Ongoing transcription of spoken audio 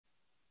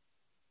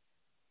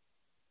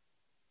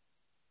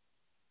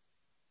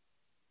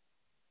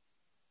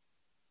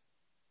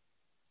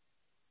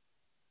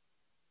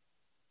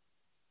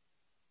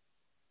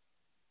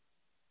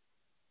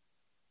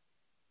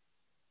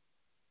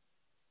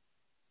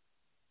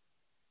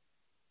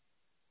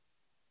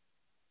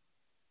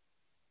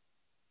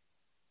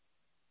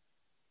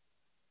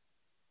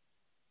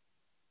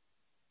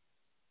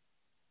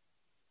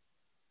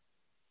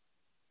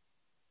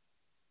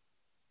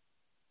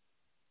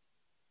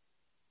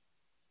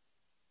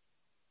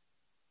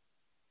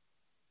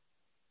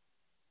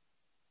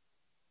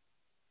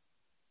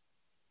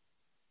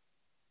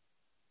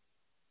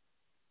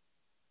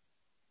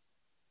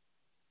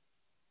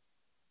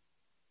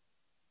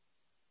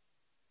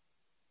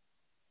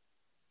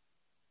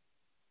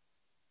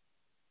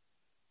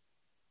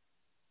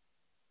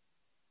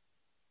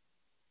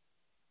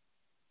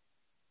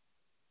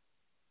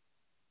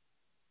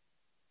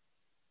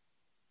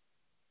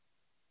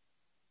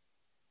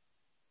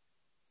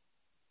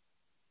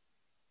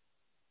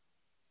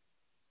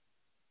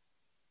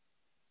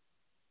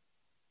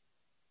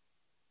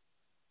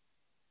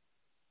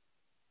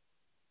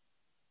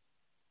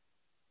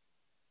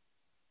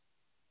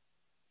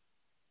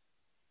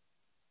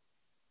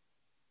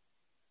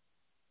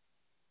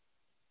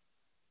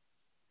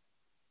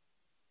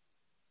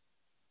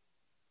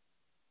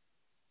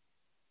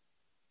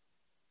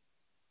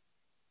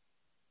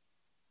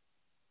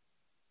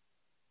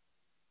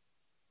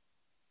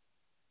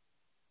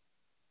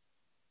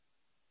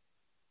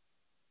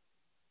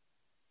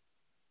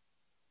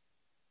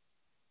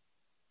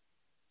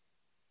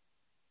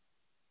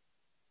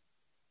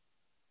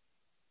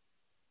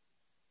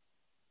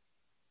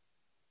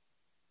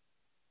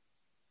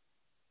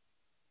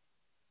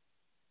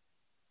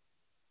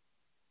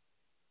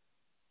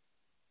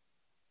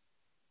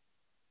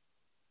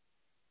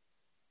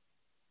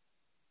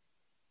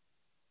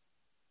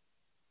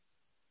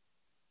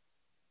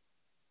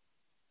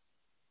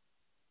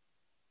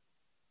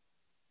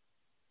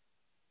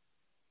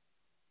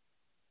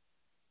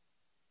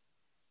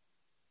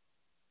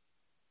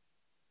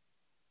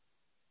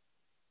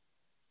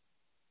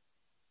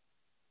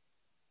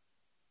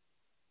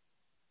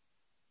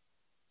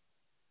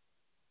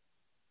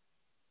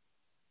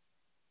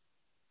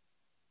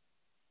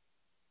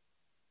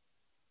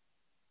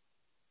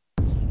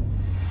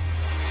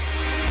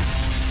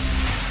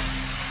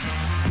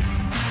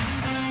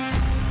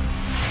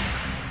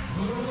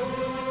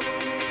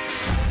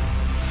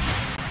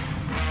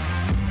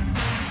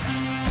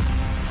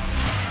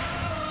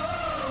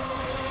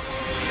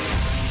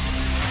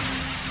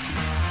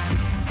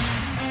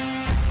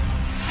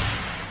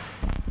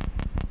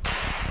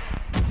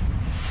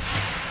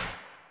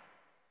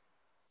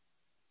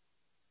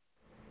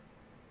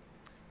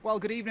Well,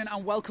 good evening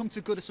and welcome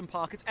to Goodison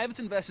Park. It's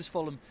Everton versus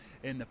Fulham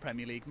in the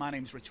Premier League. My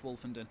name's Rich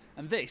Wolfenden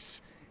and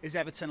this is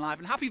Everton Live.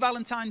 And happy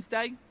Valentine's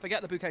Day.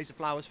 Forget the bouquets of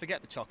flowers,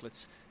 forget the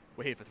chocolates.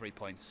 We're here for 3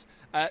 points.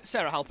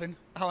 Sarah Halpin,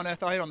 how on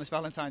earth are you on this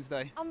Valentine's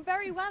Day? I'm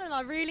very well and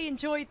I really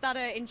enjoyed that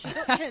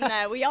introduction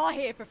there. We are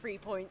here for 3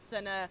 points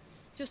and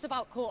just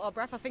about caught our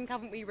breath, I think,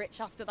 haven't we,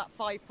 Rich, after that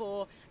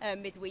 5-4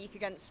 midweek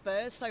against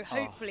Spurs. So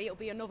hopefully it'll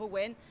be another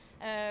win.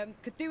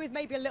 Could do with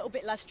maybe a little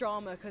bit less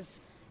drama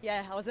because,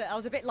 yeah, I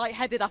was a bit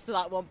lightheaded after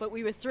that one, but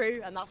we were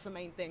through and that's the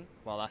main thing.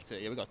 Well, that's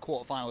it. Yeah, we've got a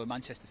quarter-final with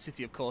Manchester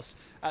City, of course,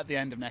 at the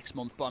end of next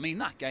month. But, I mean,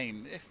 that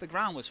game, if the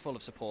ground was full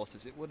of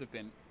supporters, it would have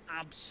been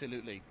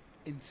absolutely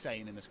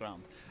insane in this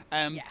ground.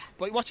 Yeah.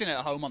 But watching it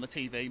at home on the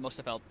TV must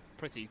have felt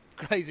pretty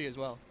crazy as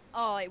well.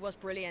 Oh, it was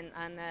brilliant,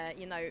 and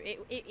you know,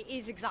 it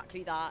is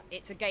exactly that.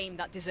 It's a game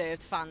that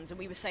deserved fans, and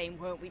we were saying,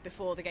 weren't we,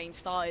 before the game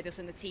started, us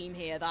and the team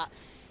here, that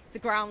the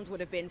ground would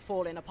have been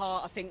falling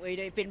apart. I think we'd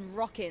have been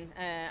rocking,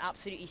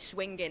 absolutely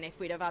swinging if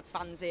we'd have had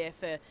fans here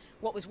for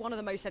what was one of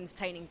the most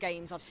entertaining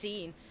games I've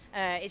seen.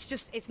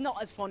 It's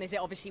not as fun as it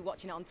obviously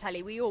watching it on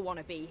telly. We all want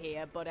to be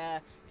here, but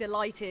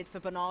delighted for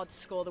Bernard to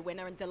score the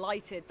winner and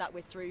delighted that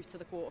we're through to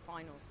the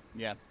quarterfinals.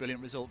 Yeah,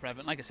 brilliant result for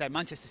Everton. Like I said,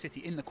 Manchester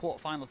City in the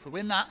quarterfinal. If we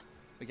win that,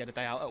 we get a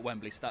day out at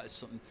Wembley, so that is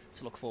something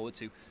to look forward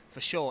to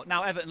for sure.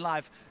 Now, Everton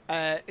Live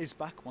is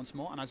back once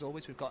more, and as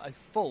always, we've got a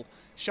full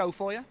show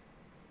for you.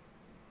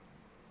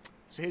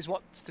 So here's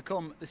what's to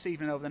come this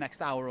evening over the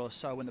next hour or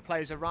so. When the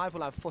players arrive,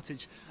 we'll have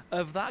footage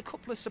of that. A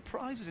couple of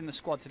surprises in the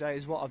squad today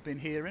is what I've been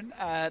hearing.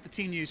 The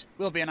team news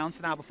will be announced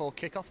an hour before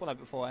kick-off. We'll have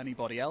it before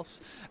anybody else.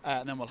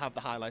 And then we'll have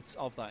the highlights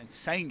of that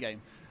insane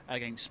game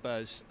against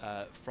Spurs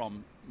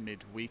from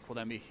midweek. We'll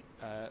then be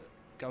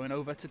going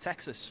over to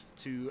Texas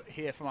to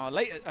hear from our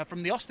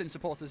from the Austin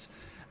supporters.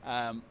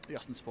 The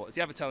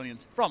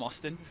Evertonians from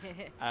Austin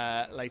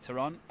later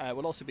on.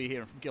 We'll also be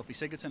hearing from Gylfi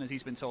Sigurdsson as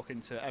he's been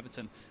talking to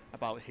Everton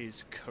about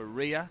his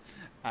career.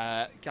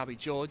 Gabby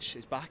George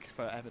is back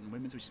for Everton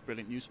Women's, which is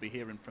brilliant news. We'll be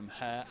hearing from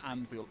her,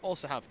 and we'll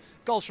also have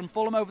goals from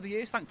Fulham over the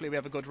years. Thankfully, we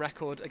have a good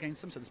record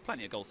against them, so there's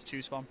plenty of goals to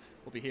choose from.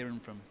 We'll be hearing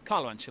from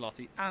Carlo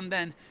Ancelotti, and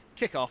then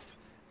kick-off,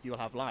 you'll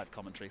have live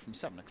commentary from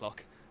 7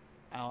 o'clock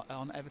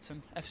on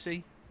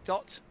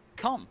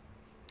evertonfc.com.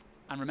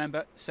 And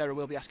remember, Sarah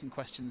will be asking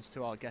questions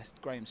to our guest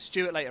Graham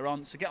Stuart later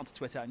on, so get onto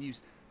Twitter and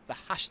use the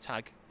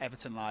hashtag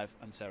EvertonLive,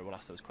 and Sarah will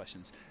ask those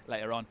questions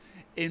later on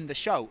in the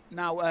show.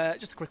 Now,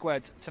 just a quick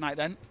word tonight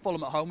then.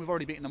 Fulham at home. We've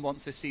already beaten them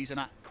once this season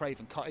at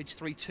Craven Cottage.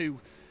 3-2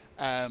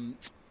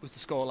 was the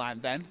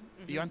scoreline then.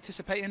 Are you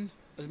anticipating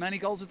as many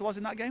goals as there was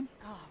in that game?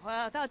 Oh,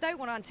 well, I don't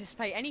want to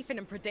anticipate anything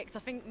and predict. I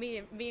think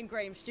me and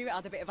Graham Stuart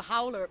had a bit of a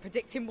howler at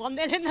predicting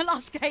 1-0 in the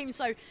last game.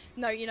 So,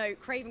 no, you know,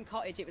 Craven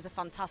Cottage, it was a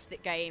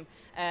fantastic game.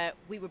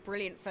 We were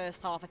brilliant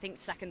first half. I think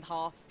second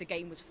half, the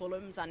game was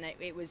Fulham's, and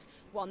it was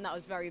one that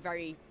was very,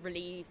 very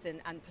relieved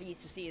and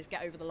pleased to see us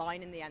get over the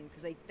line in the end,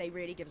 because they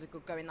really give us a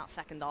good go in that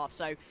second half.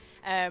 So,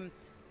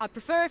 I'd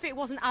prefer if it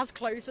wasn't as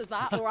close as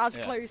that, or as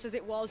close as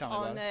it was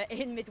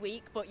in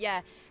midweek. But yeah,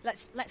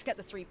 let's get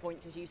the 3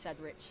 points, as you said,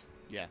 Rich.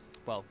 Yeah,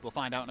 well, we'll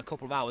find out in a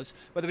couple of hours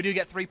whether we do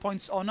get 3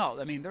 points or not.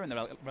 I mean, they're in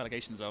the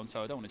relegation zone,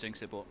 so I don't want to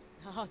jinx it, but...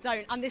 Oh,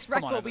 don't. And this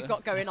record we've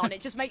got going on,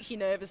 it just makes you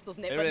nervous,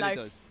 doesn't it? It really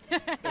does.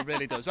 It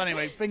really does. Well,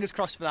 anyway, fingers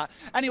crossed for that.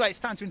 Anyway, it's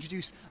time to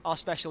introduce our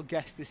special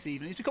guest this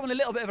evening. He's becoming a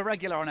little bit of a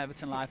regular on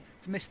Everton Live.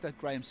 It's Mr.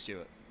 Graham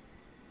Stuart.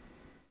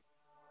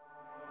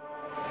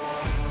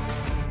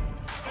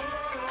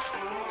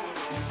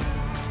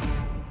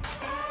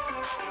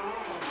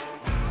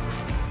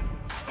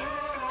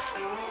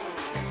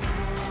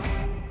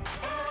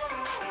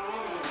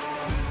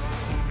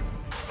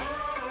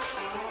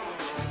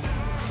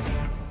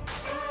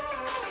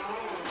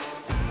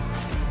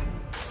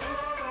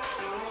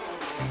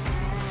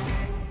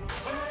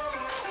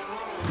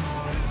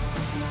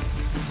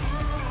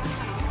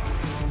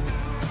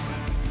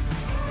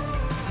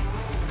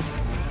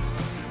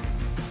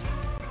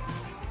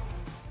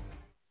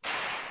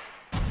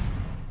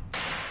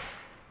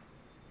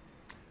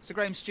 So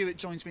Graham Stuart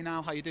joins me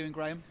now. How are you doing,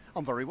 Graham?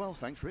 I'm very well,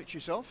 thanks, Rich.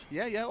 Yourself?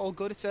 Yeah, all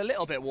good. It's a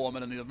little bit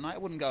warmer than the other night. I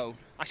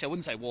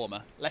wouldn't say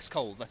warmer. Less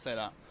cold, let's say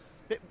that.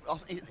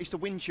 It's the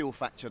wind chill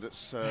factor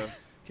that's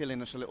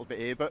killing us a little bit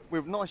here, but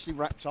we're nicely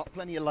wrapped up,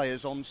 plenty of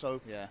layers on, so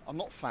yeah. I'm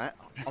not fat.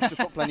 I've just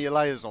got plenty of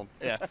layers on.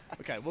 Yeah,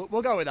 okay,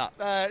 we'll go with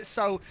that.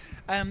 So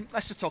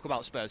let's just talk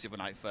about Spurs the other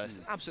night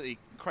first. Absolutely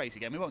crazy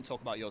game. We won't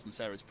talk about yours and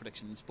Sarah's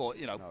predictions, but,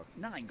 you know,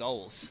 9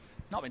 goals.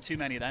 Not been too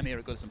many of them here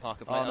at Goodison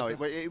Park.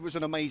 It was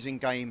an amazing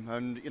game,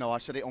 and you know, I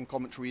said it on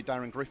commentary with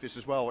Darren Griffiths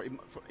as well.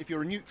 If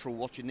you're a neutral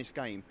watching this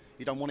game,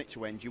 you don't want it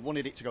to end. You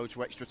wanted it to go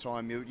to extra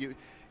time.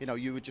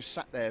 You were just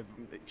sat there,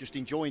 just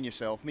enjoying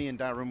yourself. Me and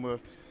Darren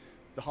were.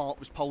 The heart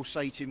was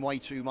pulsating way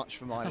too much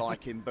for my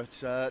liking, but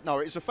no,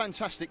 it was a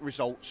fantastic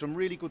result. Some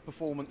really good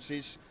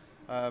performances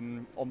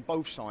on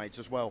both sides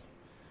as well.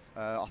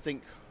 I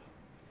think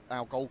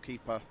our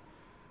goalkeeper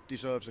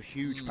deserves a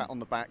huge pat on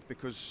the back,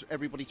 because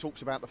everybody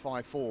talks about the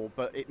 5-4,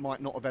 but it might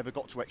not have ever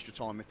got to extra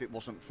time if it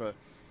wasn't for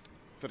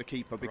for the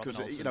keeper, because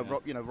Robin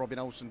Olsen, Robin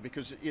Olsen,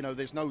 because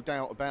there's no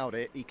doubt about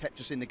it. He kept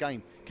us in the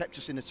game, kept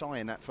us in the tie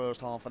in that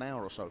first half an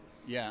hour or so.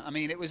 Yeah, I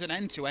mean, it was an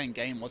end-to-end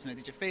game, wasn't it?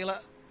 Did you feel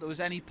that there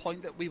was any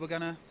point that we were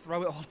going to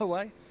throw it all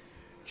away?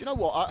 Do you know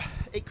what?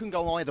 It can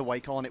go either way,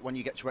 can't it, when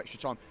you get to extra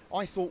time?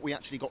 I thought we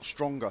actually got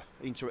stronger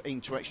into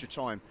extra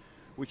time,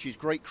 which is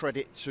great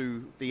credit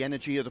to the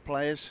energy of the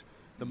players,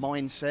 the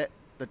mindset,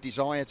 the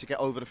desire to get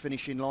over the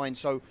finishing line.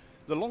 So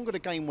the longer the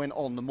game went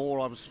on, the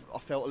more I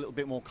felt a little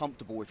bit more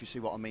comfortable, if you see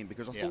what I mean,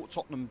 because I thought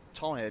Tottenham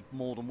tired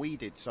more than we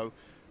did. So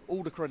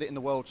all the credit in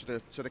the world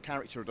to the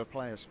character of the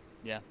players.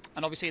 Yeah,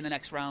 and obviously in the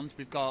next round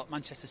we've got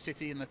Manchester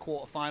City in the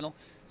quarter-final.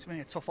 It's going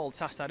to be a tough old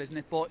task, that, isn't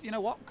it? But you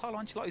know what? Carlo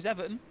Ancelotti's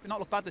Everton did not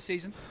look bad this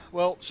season.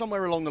 Well,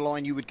 somewhere along the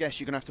line you would guess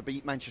you're going to have to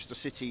beat Manchester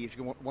City if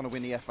you want to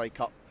win the FA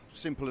Cup.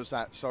 Simple as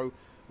that. So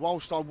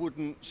whilst I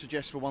wouldn't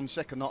suggest for 1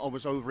 second that I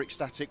was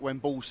over-ecstatic when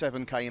Ball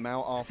 7 came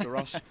out after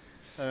us,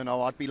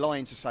 no, I'd be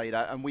lying to say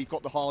that. And we've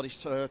got the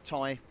hardest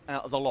tie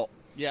out of the lot.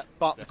 Yeah,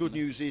 but definitely. The good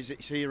news is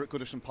it's here at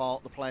Goodison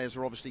Park. The players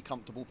are obviously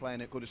comfortable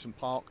playing at Goodison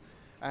Park,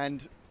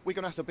 and we're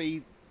going to have to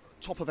be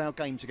top of our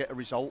game to get a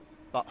result,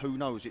 but who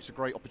knows, it's a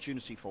great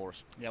opportunity for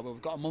us. Yeah, well,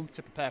 we've got a month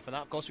to prepare for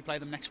that. Of course, we play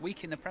them next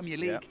week in the Premier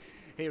League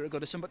here at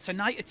Goodison, but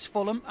tonight it's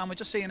Fulham, and we're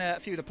just seeing a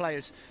few of the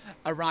players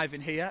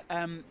arriving here.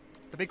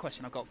 The big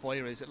question I've got for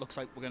you is, it looks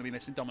like we're going to be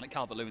missing Dominic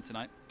Calvert-Lewin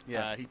tonight.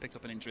 Yeah. He picked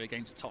up an injury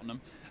against Tottenham.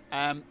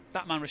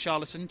 That man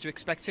Richarlison, do you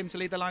expect him to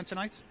lead the line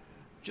tonight?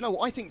 Do you know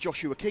what, I think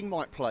Joshua King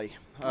might play.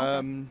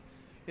 Okay.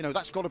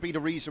 That's got to be the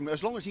reason.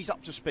 As long as he's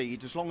up to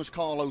speed, as long as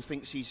Carlo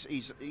thinks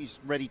he's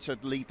ready to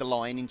lead the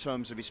line in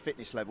terms of his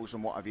fitness levels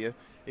and what have you,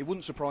 it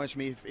wouldn't surprise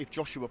me if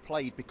Joshua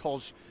played,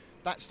 because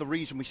that's the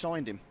reason we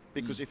signed him.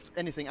 Because if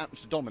anything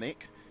happens to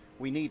Dominic,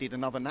 we needed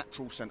another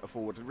natural centre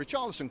forward.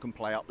 Richarlison can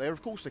play up there,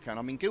 of course they can.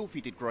 I mean,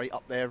 Gylfi did great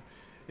up there,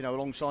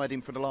 alongside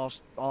him for the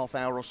last half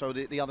hour or so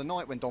the other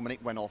night when Dominic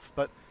went off.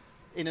 But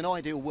in an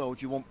ideal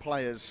world, you want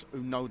players who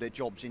know their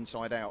jobs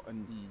inside out,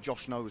 and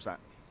Josh knows that.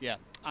 Yeah,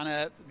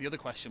 and the other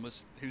question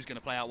was who's going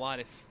to play out wide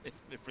if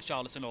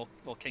Richarlison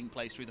or King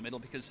plays through the middle,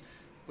 because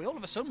all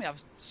of a sudden we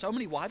have so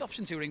many wide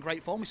options who are in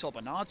great form. We saw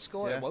Bernard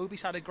score,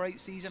 Iwobi's had a great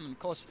season, and of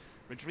course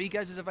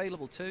Rodriguez is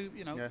available too.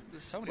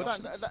 There's so many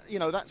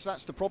options.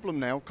 That's the problem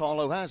now.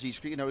 Carlo has he's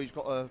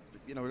got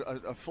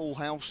a full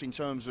house in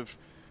terms of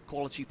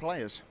quality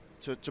players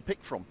to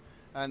pick from.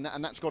 And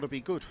that's got to be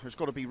good. It's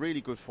got to be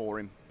really good for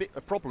him.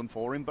 A problem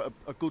for him, but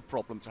a good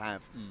problem to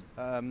have.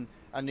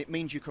 And it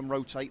means you can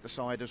rotate the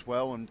side as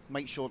well and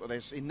make sure that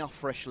there's enough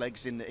fresh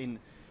legs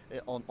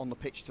on the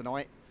pitch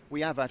tonight.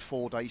 We have had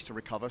 4 days to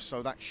recover,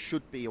 so that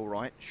should be all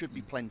right. Should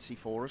be plenty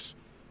for us.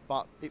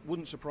 But it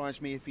wouldn't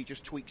surprise me if he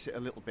just tweaks it a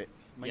little bit.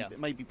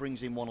 Maybe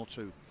brings in 1 or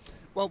 2.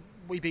 Well,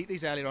 we beat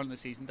these earlier on in the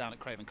season down at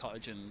Craven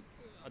Cottage, and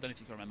I don't know if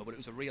you can remember, but it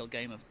was a real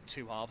game of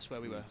 2 halves where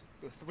we were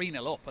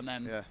 3-0 up, and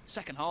then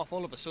second half,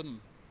 all of a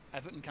sudden,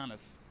 Everton kind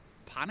of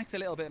panicked a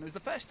little bit, and it was the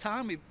first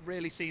time we've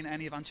really seen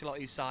any of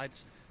Ancelotti's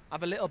sides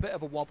have a little bit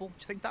of a wobble. Do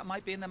you think that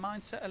might be in their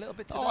mindset a little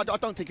bit today? I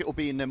don't think it will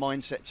be in their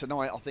mindset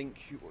tonight. I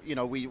think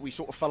we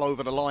sort of fell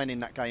over the line in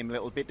that game a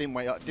little bit, didn't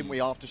we?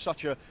 After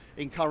such a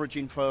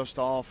encouraging first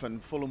half,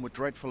 and Fulham were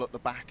dreadful at the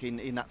back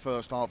in that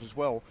first half as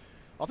well.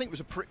 I think it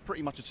was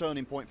pretty much a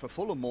turning point for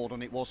Fulham more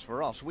than it was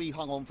for us. We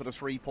hung on for the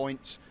 3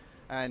 points.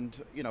 And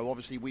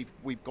obviously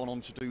we've gone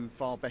on to do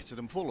far better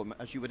than Fulham,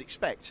 as you would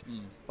expect.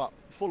 But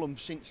Fulham,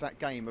 since that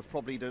game, have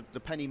probably the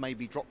penny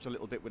maybe dropped a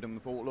little bit with them.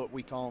 And thought, look,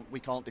 we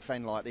can't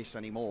defend like this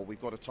anymore. We've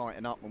got to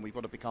tighten up, and we've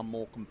got to become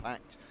more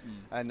compact,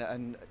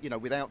 and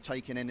without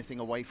taking anything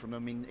away from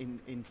them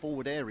in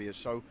forward areas.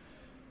 So,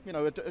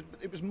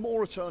 it was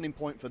more a turning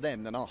point for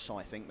them than us,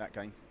 I think, that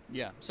game.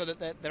 Yeah. So that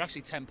they're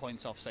actually 10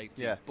 points off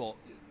safety. Yeah. But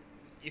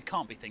you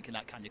can't be thinking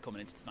that, can you, coming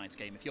into tonight's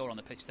game? If you're on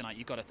the pitch tonight,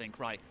 you've got to think,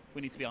 right,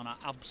 we need to be on our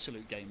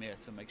absolute game here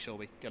to make sure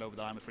we get over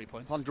the line with 3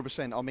 points.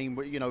 100%. I mean,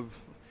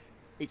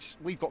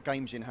 we've got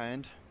games in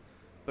hand,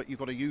 but you've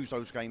got to use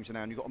those games in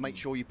hand. You've got to make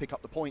sure you pick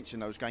up the points in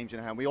those games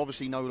in hand. We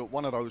obviously know that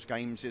one of those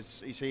games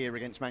is here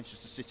against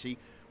Manchester City,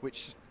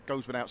 which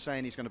goes without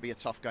saying is going to be a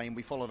tough game.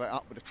 We followed that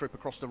up with a trip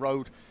across the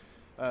road,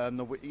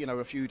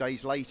 a few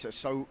days later.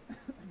 So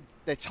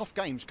they're tough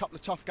games, couple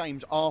of tough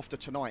games after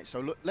tonight. So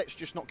look, let's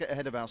just not get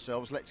ahead of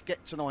ourselves. Let's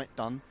get tonight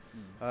done.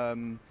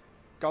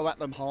 Go at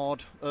them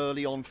hard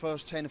early on,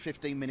 first 10 or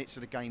 15 minutes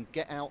of the game.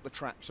 Get out the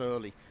traps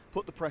early.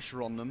 Put the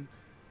pressure on them,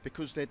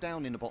 because they're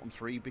down in the bottom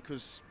 3,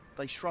 because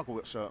they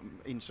struggle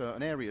in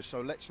certain areas.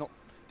 So let's not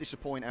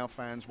disappoint our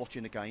fans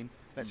watching the game.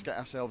 Let's get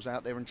ourselves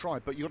out there and try.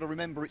 But you've got to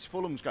remember, it's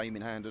Fulham's game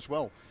in hand as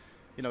well.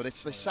 They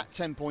sat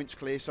 10 points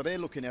clear, so they're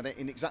looking at it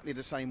in exactly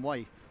the same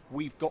way.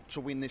 We've got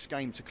to win this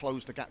game to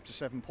close the gap to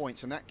 7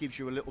 points, and that gives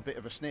you a little bit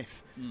of a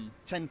sniff.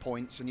 10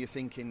 points, and you're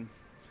thinking,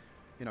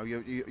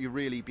 you're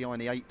really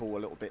behind the 8 ball a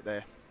little bit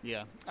there.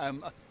 Yeah, I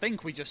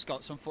think we just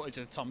got some footage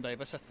of Tom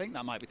Davis. I think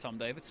that might be Tom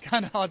Davis. It's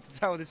kind of hard to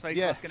tell with his face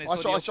mask and his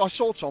hoodie. I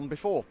saw Tom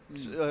before.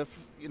 As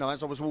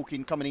I was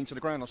coming into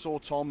the ground, I saw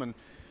Tom and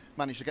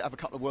managed to have a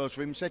couple of words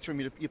with him. Said to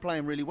him, "You're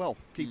playing really well.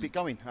 Keep it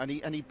going." And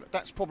he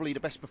that's probably the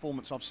best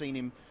performance I've seen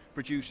him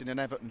produce in an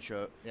Everton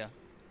shirt. Yeah.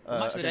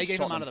 Match of the day, gave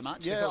him man of the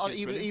match. Yeah,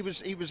 he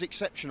was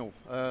exceptional.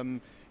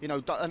 You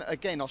know, and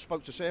again, I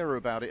spoke to Sarah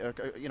about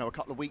it, you know, a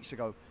couple of weeks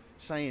ago,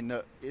 saying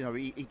that, you know,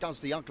 he does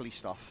the ugly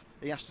stuff.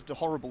 He has to do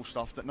horrible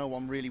stuff that no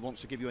one really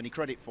wants to give you any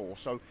credit for.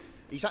 So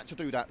he's had to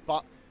do that,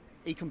 but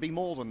he can be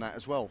more than that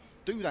as well.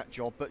 Do that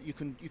job, but you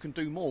can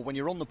do more when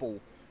you're on the ball.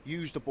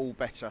 Use the ball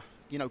better.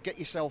 You know, get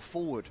yourself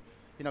forward.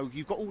 You know,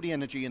 you've got all the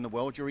energy in the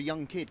world. You're a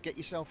young kid. Get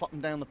yourself up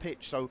and down the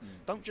pitch. So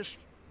don't just,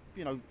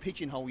 you know,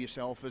 pigeonhole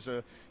yourself as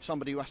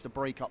somebody who has to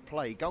break up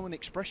play. Go and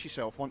express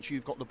yourself once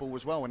you've got the ball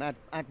as well, and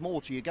add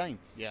more to your game.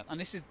 Yeah, and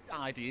this is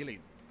ideally,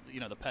 you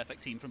know, the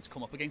perfect team for him to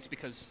come up against,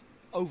 because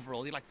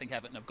overall you'd like to think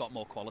Everton have got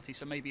more quality.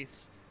 So maybe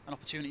it's an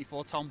opportunity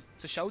for Tom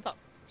to show that,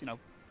 you know,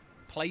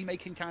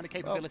 playmaking kind of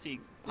capability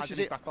has in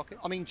his back pocket.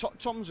 I mean,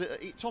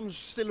 Tom's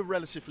still a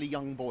relatively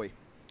young boy,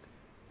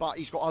 but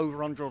he's got over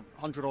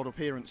 100 odd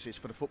appearances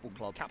for the football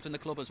club. Captain the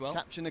club as well.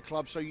 Captain the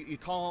club, so you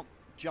can't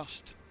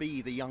just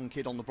be the young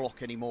kid on the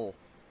block anymore.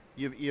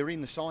 You're in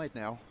the side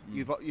now.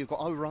 You've got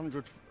over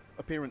 100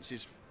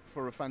 appearances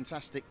for a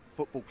fantastic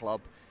football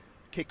club.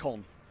 Kick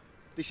on.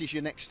 This is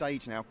your next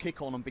stage now.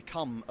 Kick on and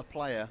become a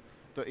player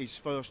that is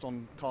first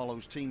on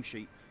Carlo's team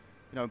sheet.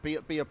 You know,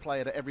 be a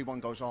player that everyone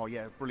goes, oh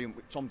yeah, brilliant.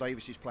 Tom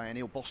Davies is playing.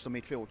 He'll boss the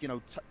midfield. You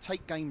know,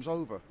 take games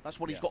over.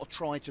 That's what he's got to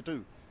try to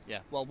do. Yeah,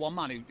 well, one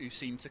man who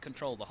seemed to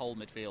control the whole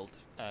midfield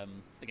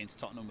against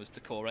Tottenham was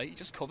Decore. He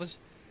just covers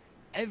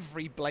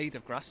every blade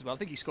of grass as well. I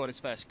think he scored his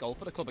first goal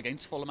for the club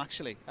against Fulham,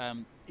 actually.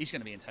 He's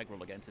going to be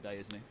integral again today,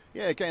 isn't he?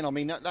 Yeah, again, I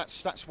mean,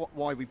 that's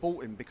why we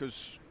bought him,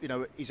 because, you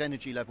know, his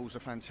energy levels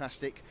are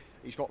fantastic.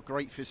 He's got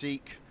great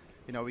physique.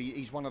 You know,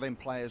 he's one of them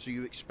players who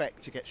you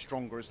expect to get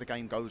stronger as the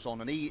game goes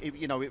on. And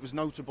you know, it was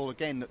notable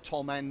again that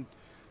Tom and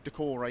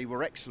Decore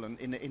were excellent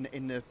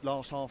in the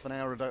last half an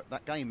hour of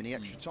that game in the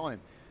extra time.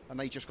 And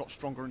they just got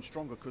stronger and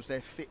stronger because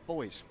they're fit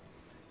boys.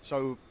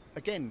 So,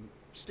 again,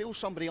 still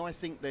somebody I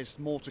think there's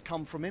more to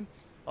come from him.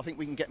 I think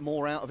we can get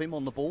more out of him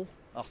on the ball.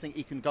 I think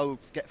he can go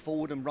get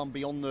forward and run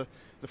beyond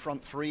the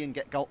front three and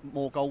get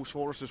more goals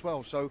for us as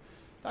well. So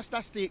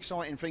that's the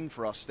exciting thing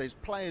for us. There's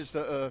players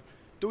that are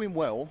doing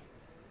well,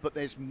 but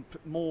there's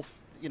more,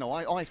 you know,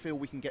 I feel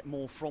we can get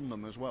more from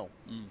them as well.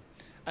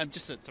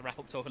 Just to wrap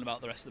up talking about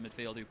the rest of the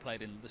midfield who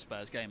played in the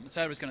Spurs game,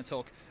 Sarah's going to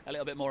talk a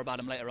little bit more about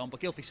him later on, but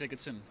Gylfi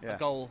Sigurdsson, a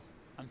goal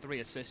and 3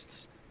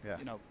 assists,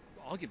 you know,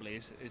 arguably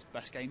his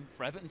best game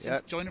for Everton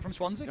since joining from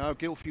Swansea. No,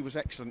 Gylfi was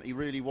excellent, he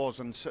really was,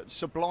 and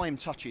sublime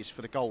touches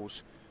for the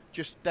goals.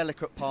 Just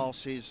delicate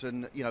passes,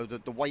 and, you know,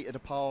 the weight of the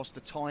pass,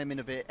 the timing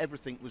of it,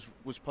 everything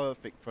was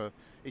perfect for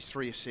his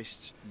 3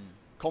 assists.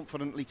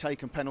 Confidently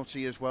taken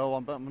penalty as well.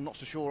 I'm not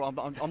so sure. I'm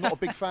not a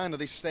big fan of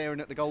this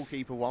staring at the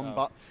goalkeeper one,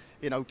 but,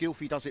 you know,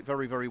 Gylfi does it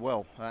very, very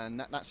well,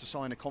 and that's a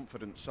sign of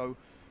confidence. So,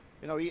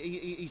 you know,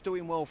 he's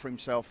doing well for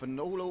himself, and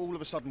all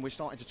of a sudden we're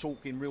starting to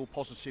talk in real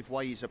positive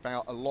ways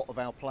about a lot of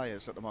our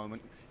players at the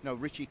moment. You know,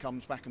 Richie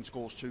comes back and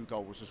scores 2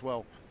 goals as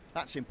well.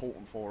 That's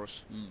important for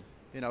us.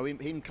 You know,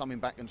 him coming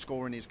back and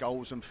scoring his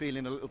goals and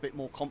feeling a little bit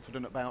more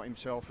confident about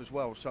himself as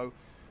well. So,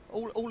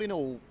 all in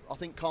all, I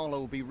think Carlo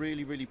will be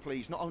really, really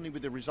pleased, not only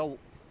with the result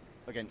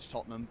against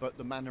Tottenham, but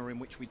the manner in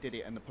which we did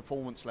it and the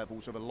performance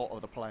levels of a lot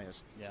of the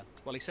players. Yeah,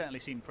 well, he certainly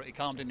seemed pretty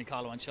calm, didn't he,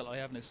 Carlo Ancelotti,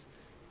 having his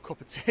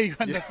cup of tea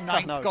when the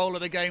 9th goal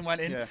of the game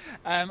went in.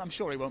 I'm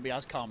sure he won't be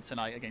as calm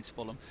tonight against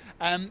Fulham.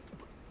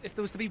 If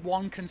there was to be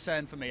one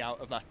concern for me out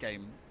of that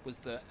game, was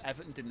that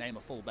Everton didn't name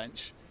a full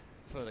bench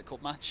for the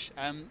cup match.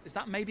 Is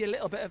that maybe a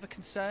little bit of a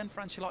concern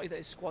for Ancelotti, that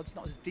his squad's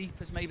not as deep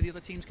as maybe the other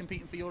teams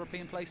competing for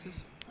European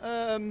places?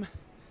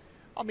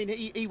 I mean,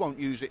 he won't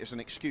use it as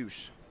an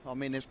excuse. I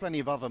mean, there's plenty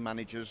of other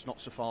managers not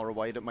so far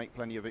away that make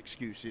plenty of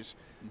excuses,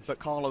 but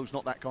Carlo's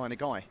not that kind of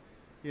guy.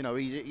 You know,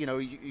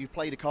 you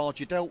play the cards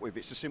you're dealt with.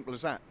 It's as simple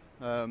as that.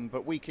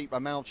 But we keep our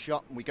mouths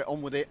shut and we get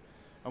on with it,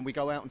 and we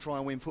go out and try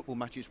and win football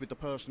matches with the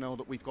personnel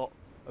that we've got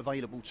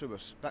available to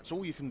us. That's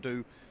all you can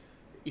do.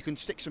 You can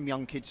stick some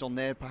young kids on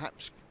there.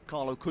 Perhaps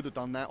Carlo could have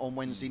done that on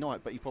Wednesday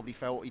night, but he probably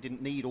felt he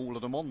didn't need all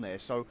of them on there.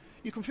 So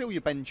you can fill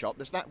your bench up.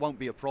 That won't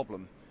be a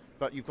problem.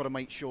 But you've got to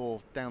make sure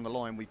down the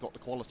line we've got the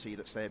quality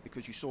that's there,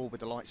 because you saw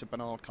with the likes of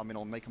Bernard coming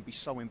on, they can be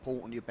so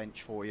important your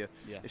bench for you,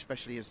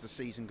 especially as the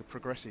season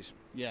progresses.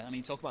 Yeah, I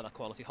mean, talk about that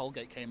quality.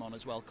 Holgate came on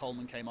as well,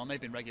 Coleman came on.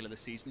 They've been regular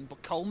this season,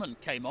 but Coleman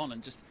came on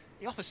and just,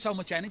 he offers so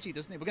much energy,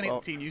 doesn't he? We're going to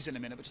get the team news in a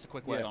minute, but just a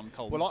quick word on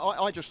Coleman. Well,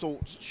 I just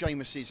thought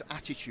Seamus's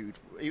attitude,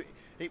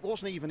 it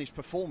wasn't even his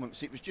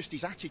performance, it was just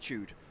his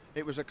attitude.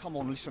 It was a, come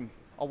on, listen,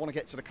 I want to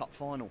get to the cup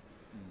final.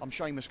 I'm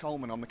Seamus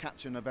Coleman, I'm the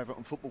captain of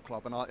Everton Football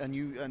Club, and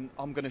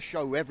I'm going to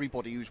show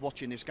everybody who's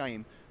watching this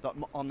game that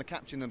I'm the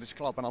captain of this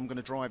club and I'm going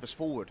to drive us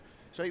forward.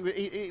 So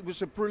it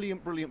was a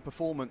brilliant, brilliant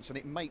performance, and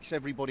it makes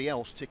everybody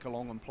else tick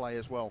along and play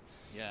as well.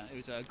 Yeah, it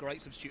was a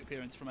great substitute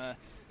appearance from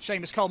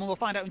Seamus Coleman. We'll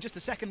find out in just a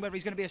second whether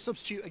he's going to be a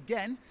substitute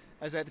again,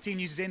 as the team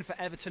uses in for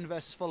Everton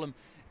versus Fulham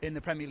in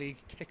the Premier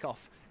League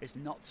kickoff. Is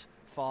not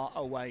far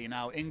away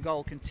now. In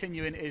goal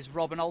continuing is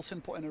Robin Olsen,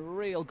 putting a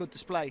real good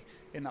display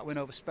in that win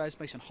over Spurs.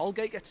 Mason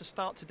Holgate gets a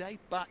start today,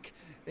 back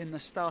in the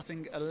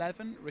starting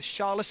 11.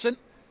 Richarlison,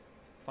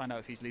 find out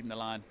if he's leading the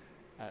line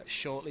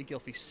shortly.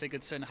 Gylfi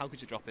Sigurdsson, how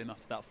could you drop him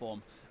after that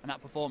form and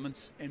that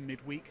performance in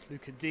midweek?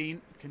 Luca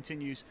Dean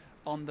continues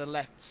on the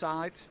left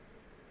side,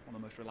 one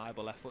of the most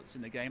reliable left foots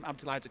in the game.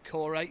 Abdoulaye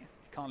Doucouré, you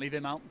can't leave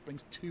him out,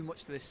 brings too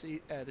much to this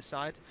the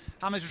side.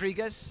 James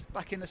Rodriguez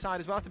back in the side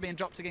as well after being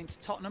dropped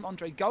against Tottenham.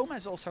 Andre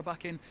Gomez also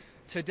back in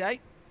today.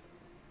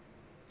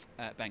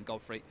 Ben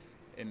Godfrey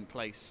in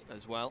place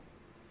as well.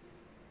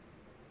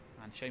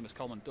 And Seamus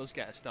Coleman does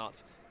get a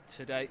start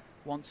today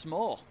once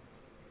more.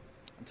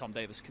 And Tom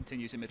Davis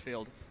continues in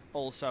midfield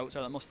also,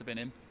 so that must have been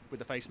him with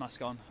the face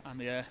mask on and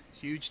the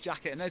huge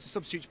jacket. And there's the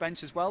substitutes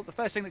bench as well. The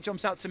first thing that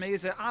jumps out to me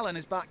is that Alan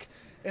is back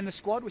in the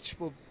squad, which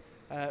will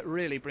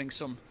really bring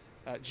some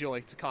joy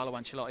to Carlo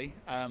Ancelotti.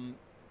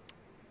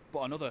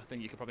 But another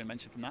thing you could probably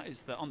mention from that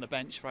is that on the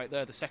bench right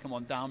there, the second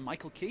one down,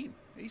 Michael Keane.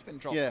 He's been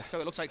dropped. Yeah.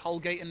 So it looks like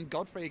Holgate and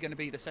Godfrey are going to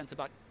be the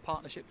centre-back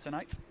partnership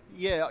tonight.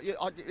 Yeah,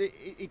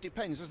 it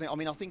depends, doesn't it? I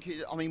mean, I think,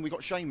 we've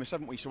got Seamus,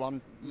 haven't we? So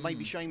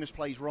maybe Seamus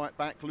plays right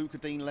back, Luca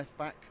Dean left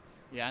back,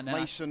 yeah, and then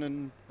Mason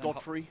and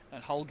Godfrey.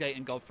 And Holgate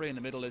and Godfrey in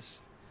the middle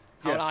is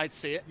how I'd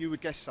see it. You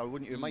would guess so,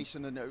 wouldn't you?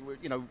 Mason and,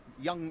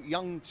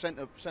 young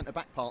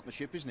centre-back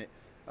partnership, isn't it?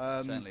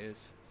 It certainly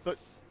is. But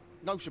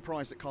no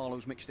surprise that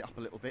Carlo's mixed it up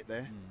a little bit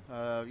there.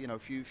 A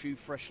few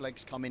fresh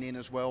legs coming in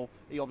as well.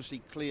 He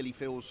obviously clearly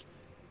feels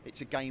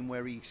it's a game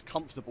where he's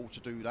comfortable to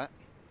do that.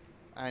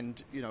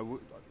 And,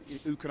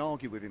 who can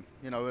argue with him?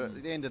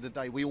 At the end of the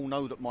day, we all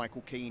know that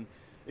Michael Keane,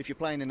 if you're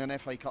playing in an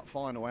FA Cup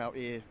final out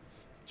here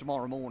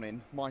tomorrow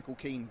morning, Michael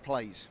Keane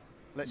plays.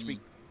 Let's be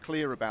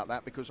clear about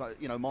that, because,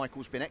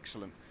 Michael's been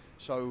excellent.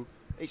 So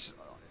it's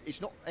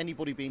not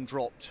anybody being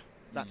dropped,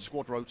 that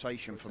squad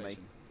rotation for me.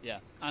 Yeah,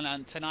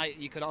 and tonight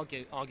you could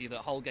argue that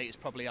Holgate is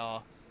probably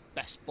our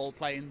best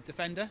ball-playing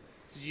defender.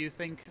 So do you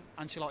think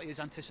Ancelotti is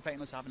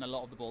anticipating us having a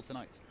lot of the ball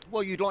tonight?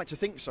 Well, you'd like to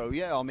think so,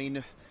 yeah.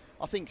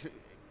 I think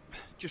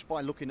just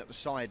by looking at the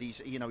side,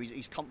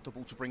 he's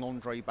comfortable to bring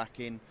Andre back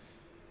in.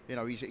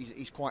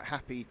 He's quite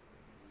happy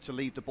to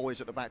leave the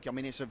boys at the back.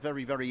 It's a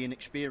very, very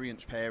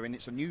inexperienced pairing.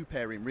 It's a new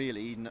pairing,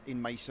 really,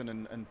 in Mason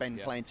and Ben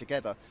playing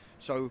together.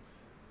 So,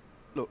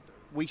 look,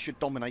 we should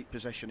dominate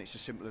possession. It's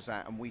as simple as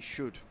that, and we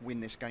should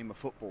win this game of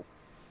football.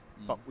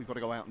 But we've got to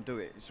go out and do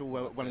it. It's all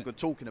well and good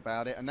talking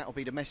about it, and that'll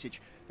be the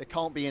message. There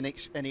can't be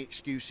any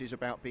excuses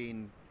about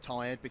being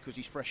tired, because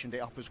he's freshened it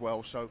up as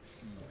well. So,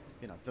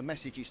 the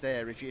message is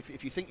there. If you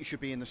think you should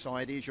be in the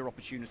side, here's your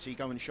opportunity.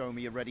 Go and show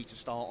me you're ready to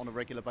start on a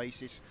regular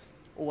basis.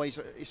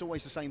 It's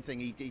always the same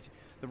thing.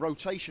 The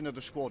rotation of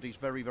the squad is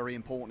very, very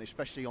important,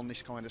 especially on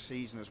this kind of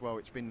season as well.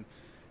 It's been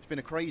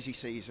a crazy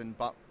season,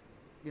 but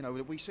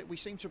we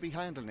seem to be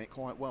handling it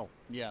quite well.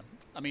 Yeah,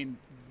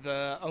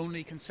 the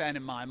only concern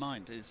in my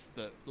mind is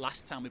that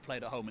last time we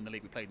played at home in the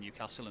league, we played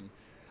Newcastle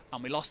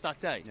and we lost that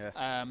day.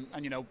 Yeah.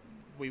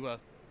 We were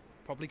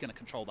probably going to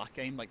control that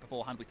game. Like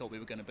beforehand, we thought we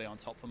were going to be on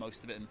top for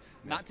most of it, and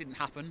that didn't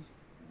happen.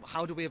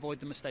 How do we avoid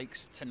the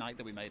mistakes tonight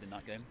that we made in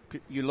that game?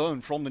 You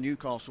learn from the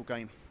Newcastle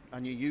game,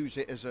 and you use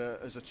it as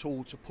a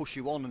tool to push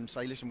you on and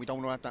say, listen, we don't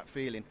want to have that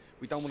feeling.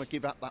 We don't want to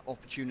give up that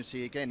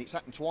opportunity again. It's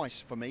happened twice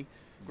for me.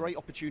 Great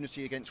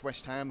opportunity against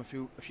West Ham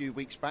a few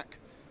weeks back,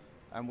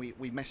 and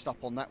we messed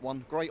up on that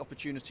one. Great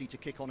opportunity to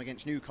kick on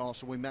against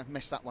Newcastle. We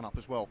messed that one up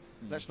as well.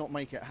 Let's not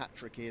make it a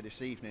hat-trick here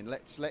this evening.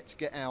 Let's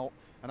get out,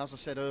 and as I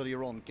said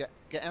earlier on, get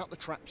out the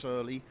traps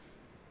early.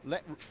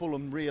 Let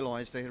Fulham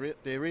realise they're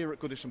here at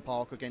Goodison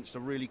Park against a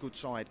really good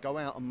side. Go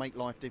out and make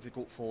life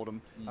difficult for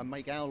them, and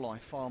make our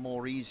life far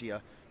more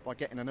easier by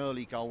getting an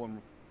early goal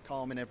and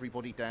calming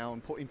everybody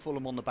down, putting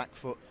Fulham on the back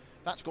foot.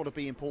 That's got to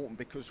be important,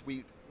 because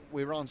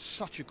we're on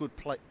such a good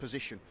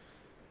position.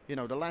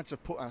 The lads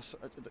have put us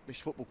at this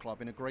football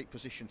club in a great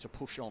position to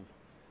push on.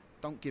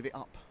 Don't give it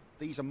up.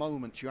 These are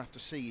moments you have to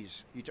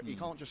seize. You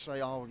can't just say,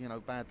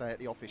 bad day at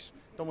the office.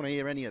 Don't want to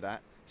hear any of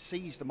that.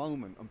 Seize the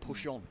moment and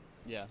push on.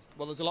 Yeah,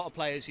 well, there's a lot of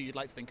players who you'd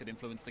like to think could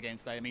influence the game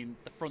today.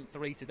 The front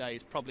three today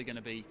is probably going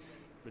to be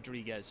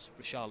Rodriguez,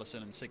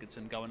 Richarlison and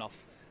Sigurdsson going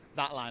off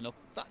that lineup.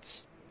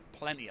 That's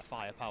plenty of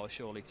firepower,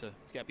 surely, to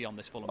get beyond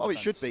this Fulham defence.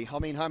 It should be.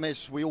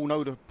 James, we all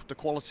know the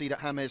quality that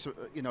James,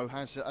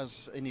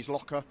 has in his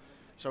locker.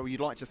 So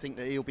you'd like to think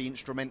that he'll be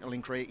instrumental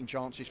in creating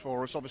chances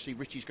for us. Obviously,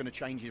 Richie's going to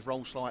change his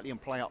role slightly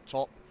and play up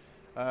top.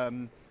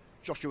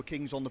 Joshua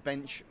King's on the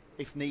bench,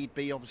 if need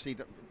be. Obviously,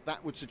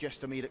 that would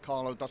suggest to me that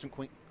Carlo doesn't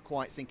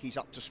quite think he's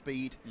up to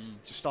speed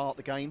to start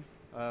the game.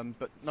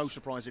 But no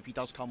surprise if he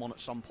does come on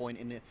at some point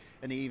in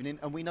the evening.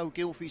 And we know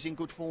Gylfi's in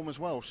good form as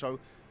well. So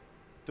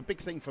the big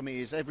thing for me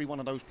is every one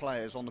of those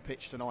players on the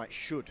pitch tonight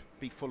should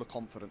be full of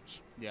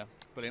confidence. Yeah,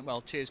 brilliant.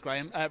 Well, cheers,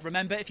 Graham.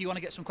 Remember, if you want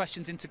to get some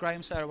questions into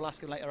Graham, Sarah will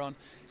ask him later on,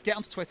 get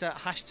onto Twitter,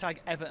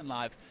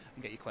 #EvertonLive,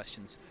 and get your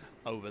questions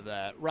over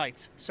there.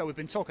 Right, so we've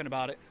been talking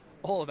about it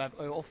all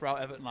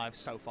throughout Everton Live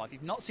so far. If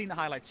you've not seen the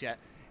highlights yet,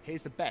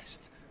 here's the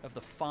best of the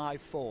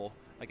 5-4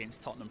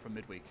 against Tottenham from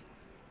midweek.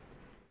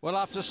 Well,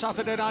 after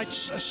Saturday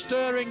night's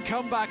stirring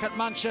comeback at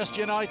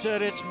Manchester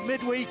United, it's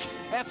midweek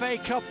FA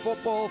Cup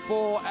football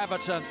for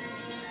Everton.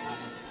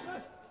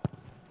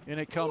 In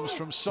it comes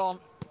from Son,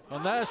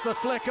 and there's the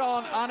flick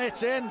on, and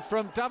it's in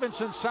from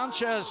Davinson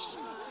Sanchez.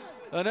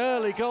 An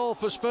early goal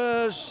for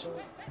Spurs.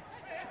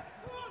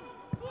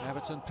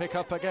 Everton pick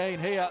up again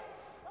here.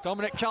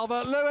 Dominic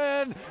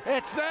Calvert-Lewin,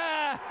 it's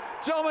there!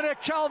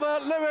 Dominic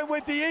Calvert-Lewin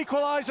with the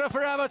equaliser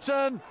for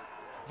Everton.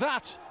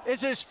 That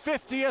is his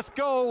 50th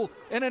goal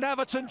in an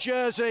Everton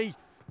jersey.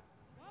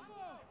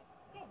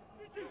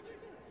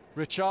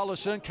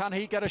 Richarlison, can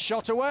he get a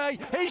shot away?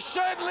 He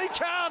certainly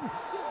can!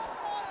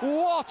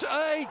 What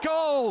a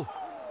goal!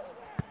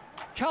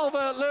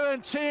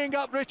 Calvert-Lewin teeing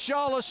up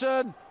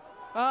Richarlison,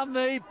 and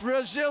the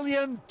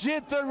Brazilian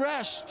did the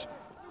rest.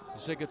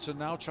 Sigurdsson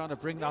now trying to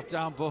bring that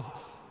down, but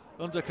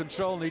under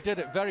control, and he did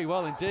it very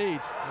well indeed.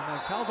 And then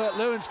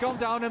Calvert-Lewin's gone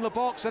down in the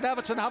box, and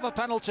Everton have a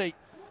penalty.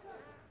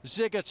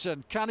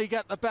 Sigurdsson, can he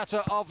get the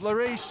better of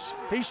Lloris?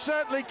 He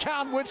certainly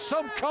can with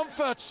some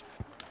comfort.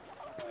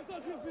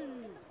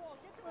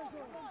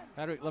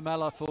 Eric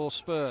Lamela for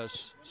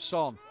Spurs.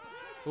 Son.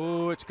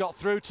 Oh, it's got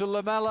through to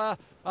Lamela,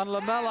 and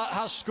Lamela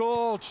has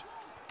scored.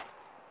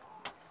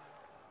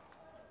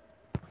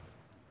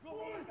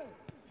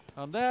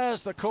 And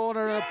there's the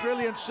corner, and a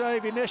brilliant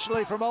save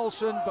initially from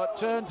Olsen, but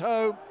turned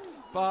home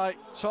by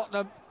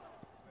Tottenham.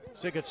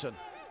 Sigurdsson.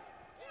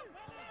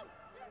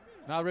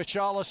 Now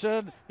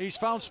Richarlison, he's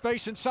found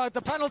space inside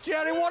the penalty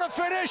area. What a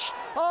finish!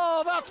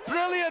 Oh, that's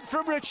brilliant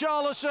from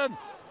Richarlison.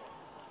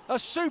 A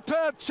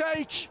superb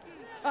take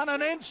and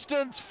an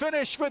instant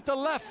finish with the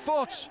left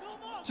foot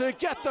to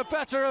get the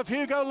better of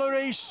Hugo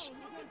Lloris.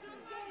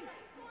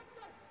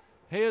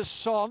 Here's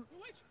Son,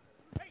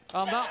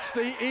 and that's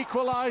the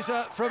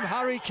equaliser from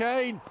Harry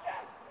Kane.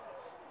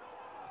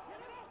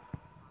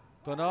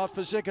 Bernard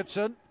for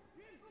Sigurdsson.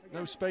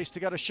 No space to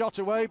get a shot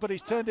away, but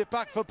he's turned it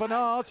back for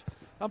Bernard,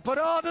 and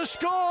Bernard has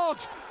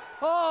scored!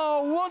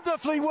 Oh,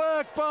 wonderfully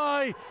worked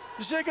by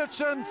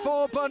Sigurdsson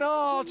for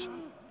Bernard.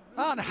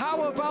 And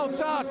how about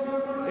that?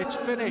 It's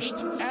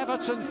finished.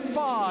 Everton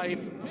 5,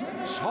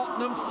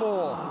 Tottenham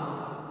 4.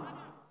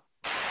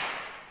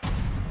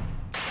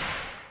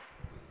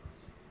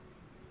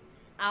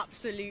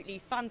 Absolutely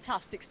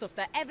fantastic stuff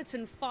there.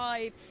 Everton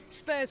 5,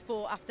 Spurs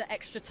 4 after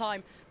extra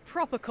time.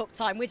 Proper cup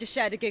time. We just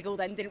shared a giggle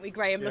then, didn't we,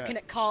 Graham? Yeah. Looking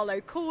at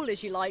Carlo, cool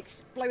as you like,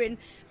 blowing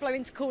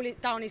to cool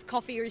it down his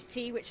coffee or his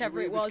tea,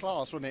 whichever it was. It was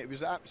class, wasn't it? It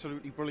was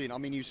absolutely brilliant. I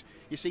mean, you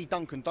see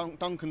Duncan.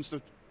 Duncan's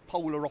the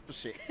polar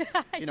opposite.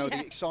 You know, yeah.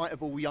 The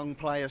excitable young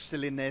player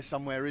still in there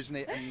somewhere, isn't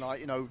it? And like,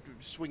 you know,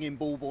 swinging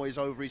ball boys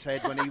over his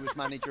head when he was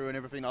manager and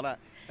everything like that.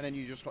 And then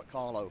you just got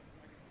Carlo,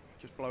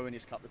 just blowing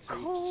his cup of tea.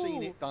 Cool.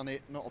 Seen it, done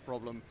it, not a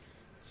problem.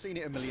 Seen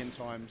it a million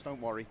times, don't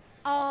worry.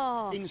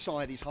 Oh.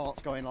 Inside his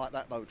heart's going like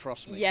that though,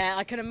 trust me. Yeah,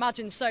 I can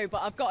imagine so,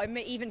 but I've got to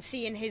admit, even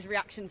seeing his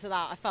reaction to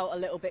that, I felt a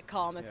little bit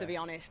calmer, to be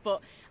honest.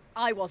 But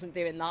I wasn't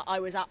doing that. I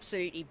was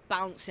absolutely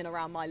bouncing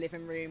around my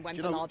living room when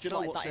Bernard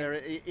started that.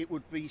 Sarah, it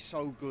would be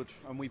so good,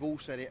 and we've all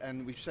said it,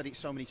 and we've said it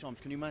so many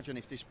times. Can you imagine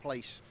if this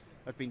place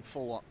had been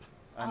full up?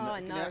 And I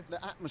know.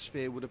 The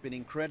atmosphere would have been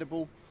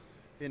incredible.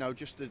 You know,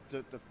 just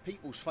the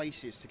people's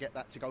faces to get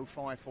that to go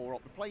 5-4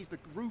 up. The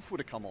roof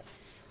would have come off.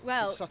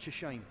 Well, it's such a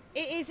shame.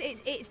 It is.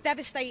 It's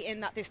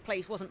devastating that this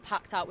place wasn't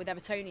packed out with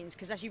Evertonians,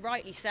 because, as you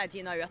rightly said,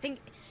 you know, I think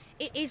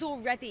it is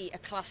already a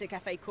classic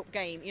FA Cup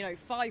game. You know,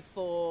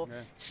 5-4,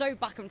 so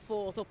back and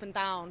forth, up and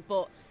down.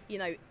 But you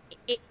know,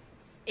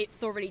 it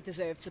thoroughly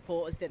deserved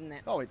supporters, didn't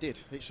it? Oh, it did.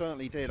 It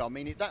certainly did. I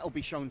mean, that'll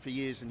be shown for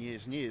years and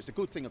years and years. The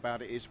good thing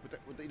about it is,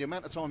 with the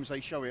amount of times they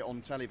show it on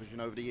television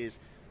over the years,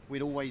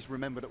 we'd always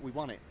remember that we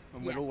won it,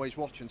 and we'd always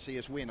watch and see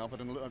us win, other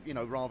than, you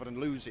know, rather than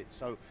lose it.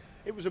 So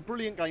it was a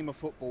brilliant game of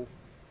football.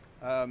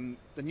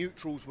 The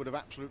neutrals would have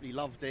absolutely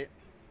loved it.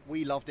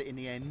 We loved it in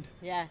the end.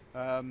 Yeah.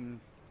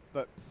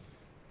 But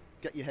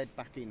get your head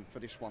back in for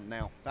this one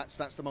now. That's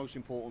the most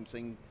important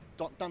thing.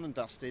 Done and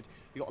dusted.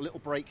 You got a little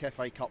break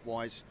FA Cup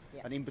wise,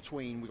 and in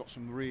between we've got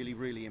some really,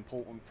 really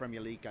important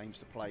Premier League games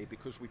to play,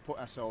 because we put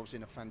ourselves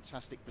in a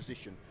fantastic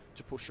position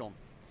to push on.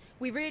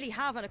 We really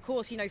have, and of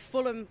course, you know,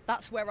 Fulham,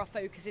 that's where our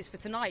focus is for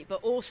tonight,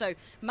 but also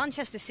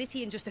Manchester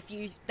City in just a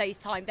few days'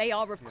 time. They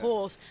are, of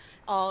course,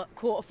 our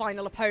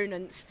quarter-final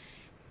opponents.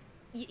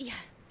 Yeah,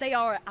 they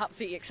are an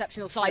absolutely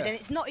exceptional side, and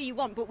it's not who you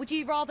want, but would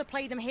you rather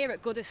play them here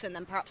at Goodison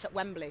than perhaps at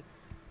Wembley?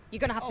 You're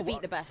going to have to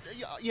beat the best.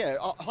 Yeah,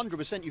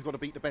 100% you've got to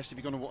beat the best if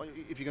you're going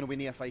to win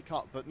the FA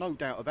Cup, but no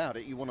doubt about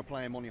it, you want to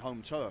play them on your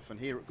home turf, and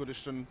here at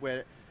Goodison,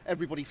 where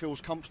everybody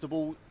feels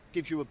comfortable,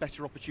 gives you a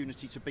better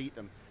opportunity to beat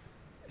them.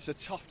 It's a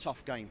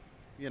tough game.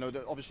 You know,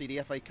 obviously the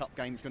FA Cup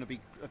game is going to be,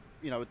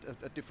 you know,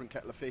 a different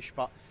kettle of fish,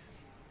 but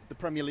the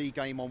Premier League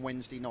game on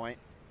Wednesday night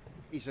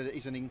is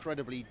an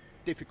incredibly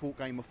difficult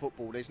game of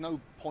football. There's no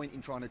point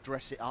in trying to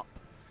dress it up.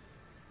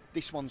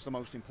 This one's the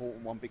most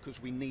important one,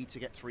 because we need to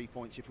get 3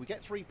 points. If we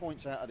get 3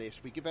 points out of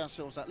this, we give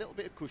ourselves that little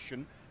bit of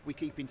cushion. We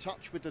keep in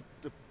touch with the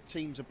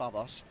teams above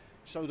us,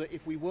 so that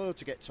if we were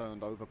to get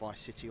turned over by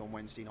City on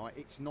Wednesday night,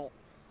 it's not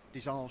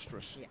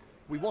disastrous. Yeah.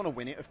 We want to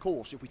win it, of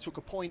course. If we took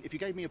a point, if you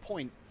gave me a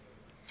point,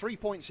 3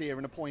 points here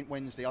and a point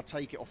Wednesday, I'd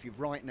take it off you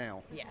right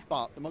now. Yeah.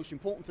 But the most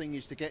important thing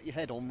is to get your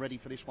head on ready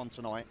for this one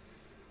tonight.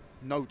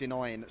 no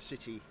denying that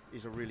City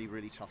is a really,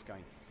 really tough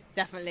game.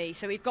 Definitely.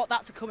 So we've got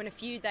that to come in a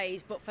few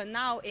days, but for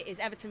now it is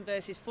Everton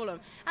versus Fulham.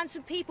 And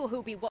some people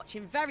who'll be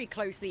watching very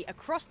closely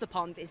across the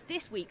pond is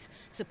this week's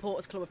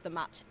supporters club of the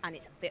match, and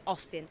it's the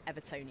Austin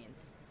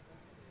Evertonians.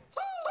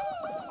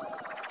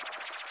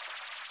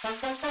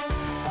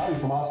 Howdy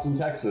from Austin,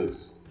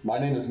 Texas. My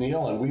name is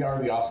Neil and we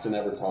are the Austin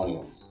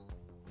Evertonians.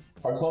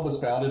 Our club was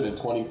founded in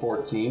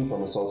 2014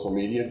 from a social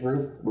media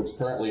group, which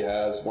currently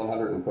has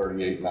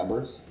 138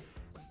 members.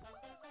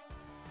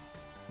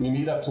 We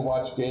meet up to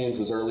watch games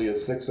as early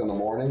as 6 in the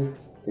morning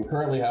and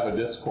currently have a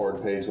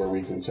Discord page where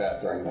we can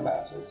chat during the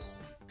matches.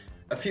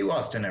 A few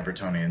Austin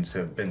Evertonians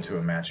have been to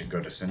a match at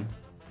Goodison.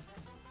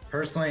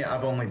 Personally,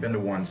 I've only been to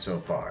one so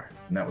far,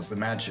 and that was the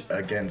match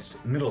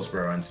against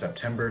Middlesbrough in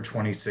September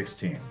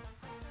 2016.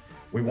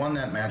 We won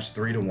that match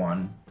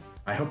 3-1.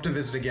 I hope to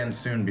visit again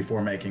soon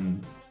before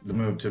making the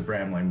move to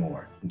Bramley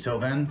Moor. Until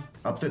then,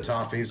 up the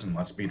Toffees and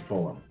let's beat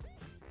Fulham.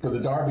 For the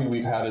derby,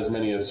 we've had as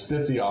many as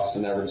 50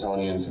 Austin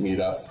Evertonians meet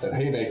up at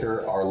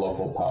Haymaker, our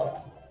local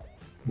pub.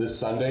 This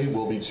Sunday,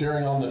 we'll be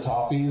cheering on the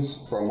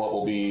Toffees from what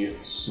will be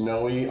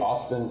snowy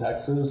Austin,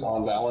 Texas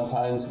on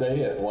Valentine's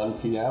Day at 1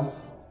 p.m.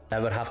 I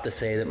would have to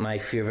say that my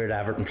favourite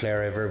Everton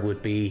player ever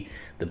would be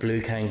the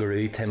Blue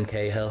Kangaroo, Tim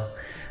Cahill.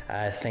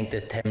 I think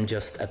that Tim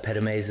just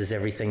epitomises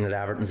everything that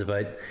Everton's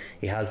about.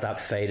 He has that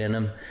fight in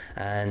him,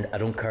 and I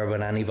don't care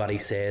what anybody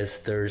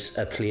says, there's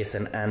a place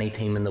in any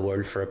team in the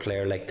world for a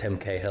player like Tim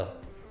Cahill.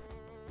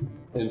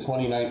 In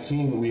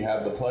 2019, we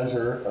had the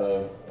pleasure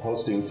of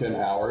hosting Tim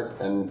Howard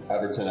and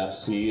Everton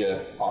FC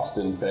at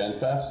Austin Fan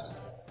Fest.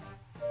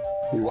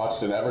 We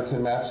watched an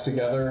Everton match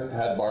together,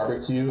 had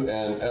barbecue,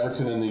 and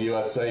Everton in the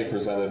USA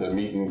presented a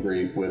meet and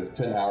greet with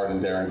Tim Howard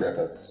and Darren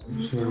Griffiths.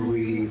 Where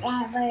we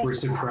were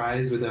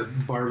surprised with a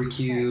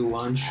barbecue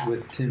lunch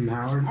with Tim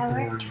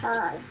Howard.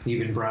 He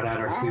even brought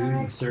out our food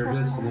and served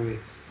us, and then we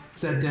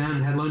sat down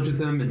and had lunch with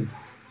him and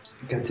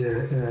got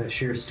to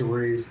share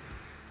stories.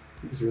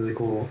 It was really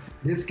cool.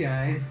 This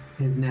guy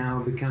has now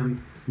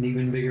become an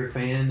even bigger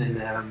fan,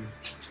 and I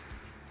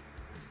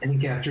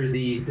think after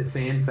the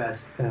Fan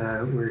Fest,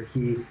 where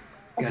he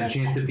got a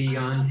chance to be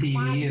on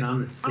TV and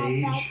on the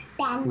stage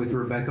with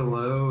Rebecca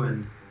Lowe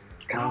and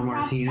Kyle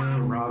Martino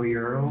and Robbie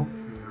Earl.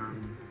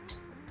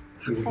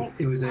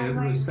 It was a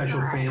really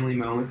special family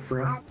moment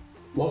for us.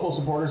 Local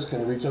supporters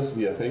can reach us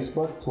via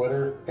Facebook,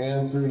 Twitter,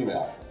 and through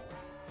email.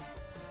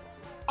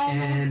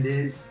 And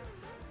it's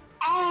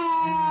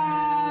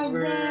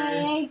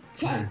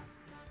Everton.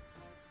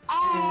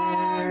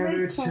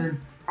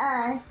 Everton.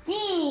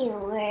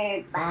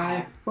 We're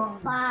by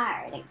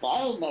far the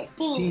greatest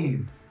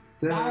team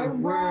the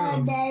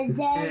world has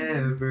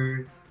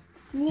ever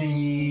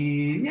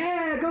seen.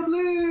 Yeah, go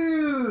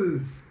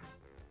Blues!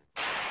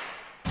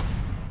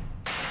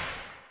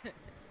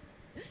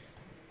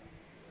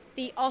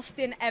 The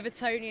Austin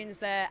Evertonians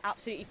there,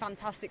 absolutely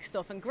fantastic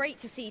stuff, and great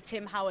to see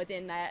Tim Howard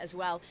in there as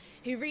well,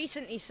 who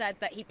recently said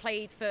that he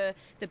played for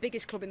the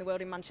biggest club in the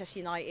world in Manchester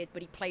United,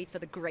 but he played for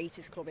the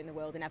greatest club in the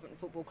world in Everton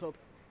Football Club.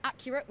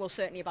 Accurate? Well,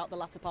 certainly about the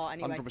latter part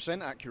anyway.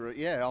 100% accurate,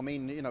 yeah. I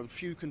mean, you know,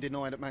 few can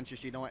deny that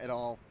Manchester United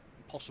are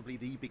possibly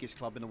the biggest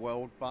club in the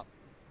world, but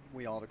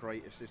we are the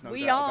greatest. There's no doubt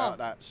about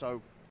that.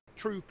 So,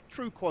 true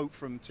quote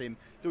from Tim,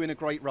 doing a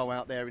great role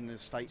out there in the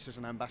States as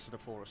an ambassador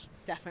for us.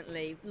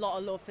 Definitely. A lot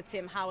of love for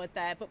Tim Howard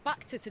there. But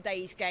back to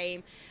today's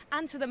game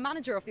and to the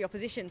manager of the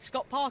opposition,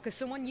 Scott Parker,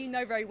 someone you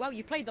know very well.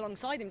 You played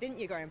alongside him, didn't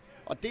you, Graham?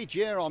 I did,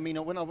 yeah. I mean,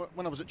 when I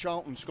was at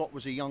Charlton, Scott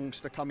was a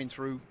youngster coming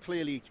through.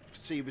 Clearly, you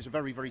could see he was a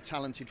very, very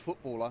talented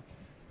footballer.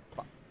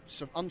 But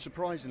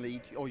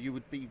unsurprisingly, or you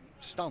would be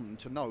stunned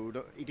to know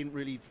that he didn't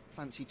really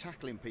fancy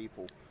tackling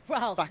people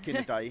back in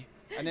the day.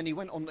 And then he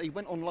went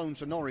on loan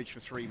to Norwich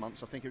for 3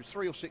 months. I think it was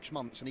 3 or 6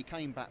 months, and he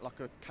came back like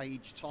a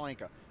caged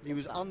tiger. He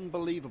was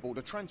unbelievable.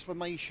 The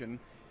transformation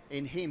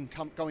in him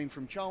going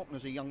from Charlton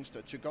as a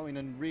youngster to going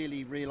and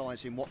really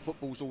realising what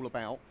football's all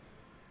about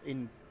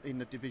in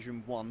the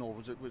Division 1, or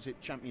was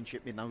it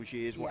Championship in those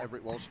years, whatever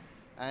it was,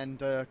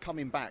 and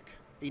coming back,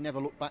 he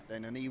never looked back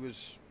then, and he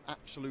was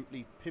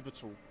absolutely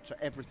pivotal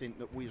to everything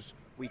that we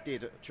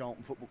did at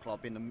Charlton Football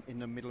Club in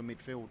the middle of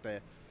midfield there.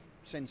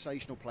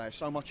 Sensational player,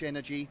 so much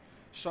energy,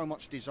 so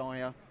much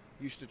desire.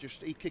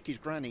 He'd kick his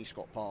granny,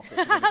 Scott Parker.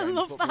 I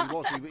love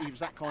that. He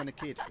was that kind of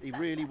kid. He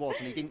really was,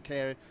 and he didn't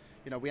care.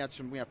 You know, we had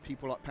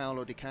people like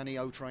Paolo Di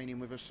Canio training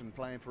with us and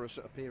playing for us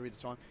at a period of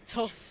time.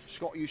 Tough.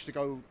 Scott used to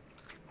go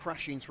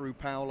crashing through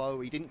Paolo.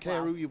 He didn't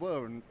care who you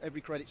were, and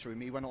every credit to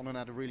him. He went on and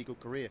had a really good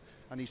career,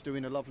 and he's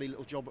doing a lovely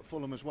little job at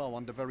Fulham as well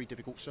under very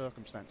difficult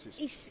circumstances.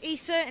 He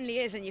certainly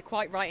is, and you're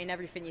quite right in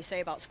everything you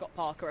say about Scott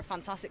Parker, a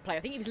fantastic player. I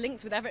think he was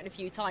linked with Everton a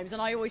few times,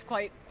 and I always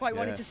quite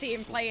wanted to see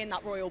him play in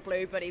that royal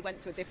blue, but he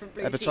went to a different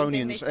blue team,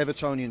 didn't he?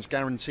 Evertonians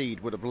guaranteed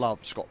would have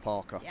loved Scott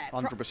Parker,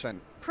 100%.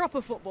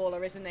 Proper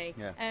footballer, isn't he?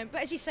 Yeah.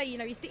 But as you say, you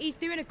know, he's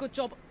doing a good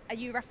job.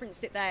 You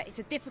referenced it there. It's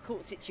a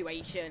difficult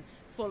situation.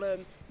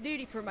 Fulham,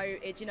 newly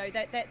promoted, you know,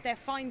 they're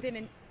finding,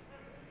 and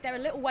they're a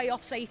little way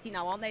off safety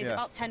now, aren't they? It's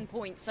about 10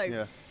 points.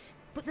 So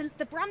But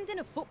the branding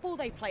of football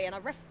they play, and I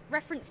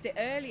referenced it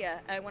earlier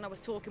when I was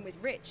talking with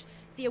Rich,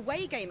 the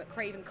away game at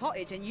Craven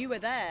Cottage, and you were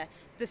there,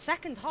 the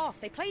second half,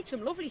 they played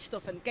some lovely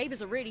stuff and gave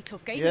us a really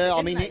tough game. Yeah,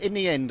 I mean, in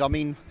the end, I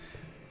mean,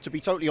 to be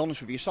totally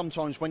honest with you,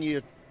 sometimes when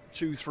you're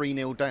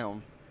 2-3-0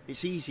 down,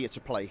 it's easier to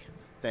play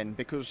then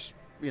because,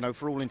 you know,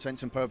 for all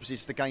intents and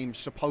purposes, the game's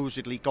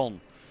supposedly gone.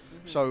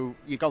 So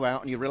you go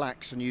out and you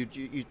relax and you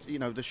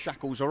know, the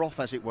shackles are off,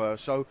 as it were.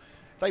 So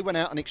they went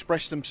out and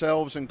expressed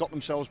themselves and got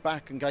themselves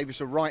back and gave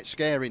us a right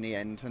scare in the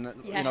end. And,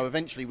 you know,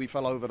 eventually we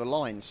fell over the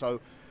line.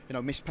 So, you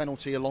know, missed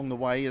penalty along the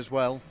way as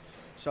well.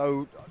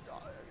 So,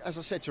 as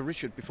I said to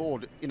Richard before,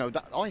 you know,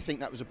 I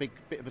think that was a bit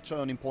of a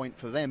turning point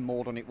for them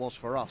more than it was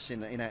for us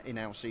in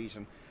our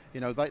season.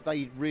 You know,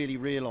 they really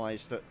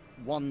realised that,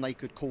 one, they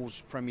could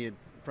cause Premier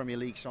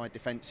League side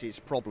defences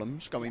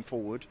problems going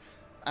forward,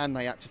 and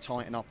they had to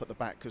tighten up at the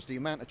back because the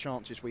amount of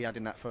chances we had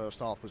in that first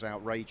half was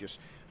outrageous,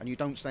 and you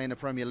don't stay in the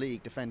Premier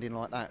League defending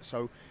like that.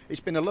 So it's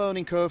been a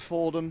learning curve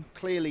for them.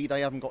 Clearly they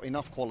haven't got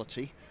enough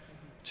quality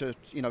to,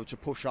 you know, to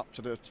push up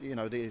to the, you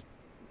know, the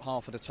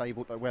half of the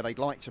table where they'd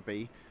like to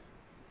be.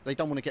 They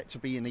don't want to get to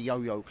be in the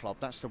yo-yo club.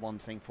 That's the one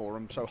thing for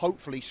them. So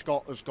hopefully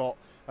Scott has got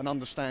an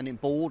understanding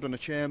board and a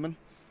chairman,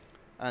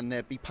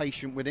 and be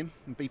patient with him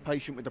and be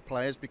patient with the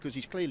players, because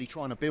he's clearly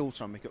trying to build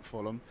something at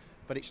Fulham.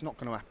 But it's not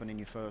going to happen in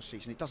your first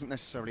season. It doesn't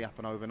necessarily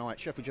happen overnight.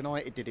 Sheffield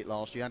United did it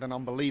last year, had an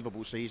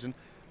unbelievable season,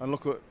 and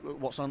look at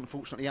what's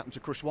unfortunately happened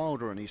to Chris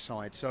Wilder and his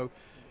side. So,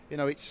 you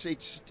know, it's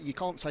you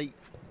can't take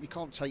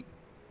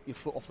your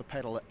foot off the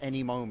pedal at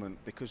any moment,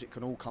 because it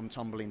can all come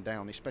tumbling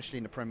down, especially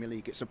in the Premier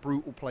League. It's a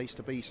brutal place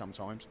to be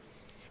sometimes.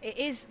 It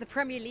is, the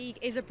Premier League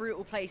is a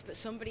brutal place, but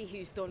somebody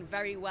who's done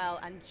very well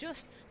and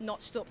just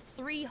notched up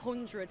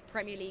 300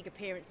 Premier League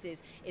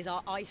appearances is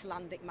our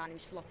Icelandic man who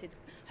slotted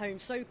home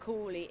so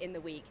coolly in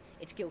the week.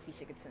 It's Gylfi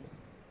Sigurdsson.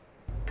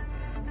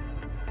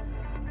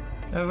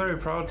 I'm very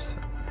proud.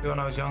 When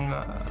I was young,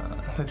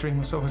 the dream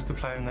was always to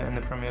play in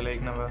the Premier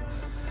League. Never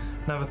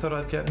thought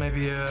I'd get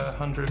maybe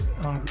 100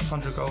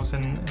 goals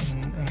in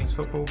English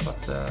football,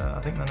 but I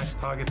think the next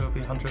target will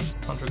be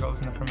 100 goals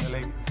in the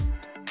Premier League.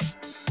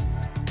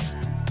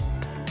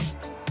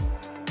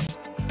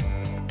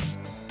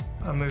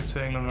 I moved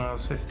to England when I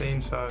was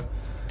 15, so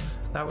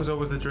that was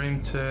always the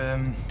dream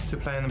to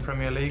play in the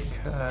Premier League.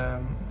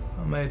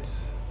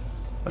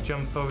 I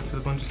jumped over to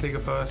the Bundesliga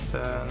first,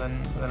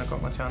 then I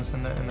got my chance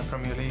in the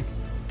Premier League.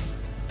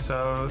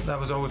 So that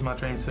was always my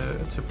dream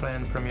to play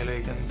in the Premier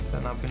League,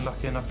 and I've been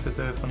lucky enough to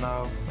do it for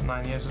now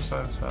 9 years or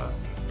so. So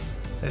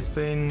it's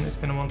been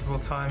a wonderful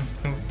time.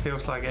 It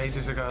feels like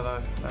ages ago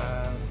though,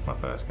 my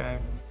first game.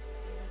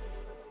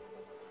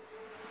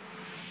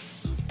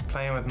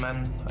 Playing with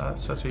men at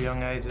such a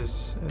young age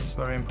is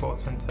very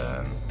important.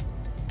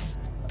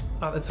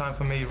 At the time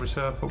for me,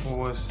 reserve football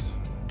was,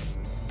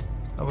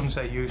 I wouldn't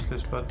say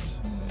useless, but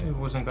it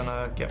wasn't going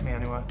to get me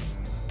anywhere.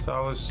 So I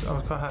was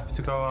quite happy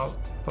to go out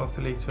both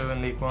to League 2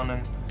 and League 1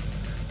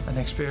 and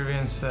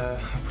experience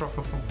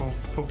proper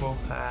football.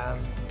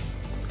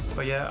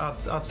 But yeah,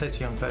 I'd say to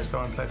young players, go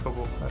and play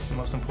football. That's the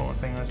most important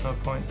thing. There's no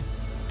point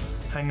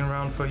hanging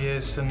around for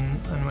years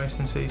and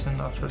wasting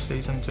season after a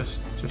season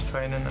just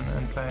training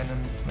and playing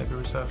and maybe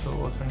reserve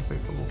or 23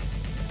 football.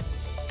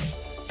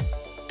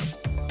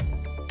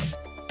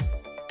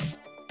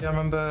 Yeah, I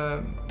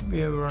remember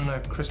we were on a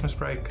Christmas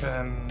break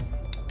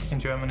in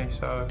Germany,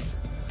 so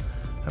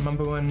I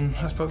remember when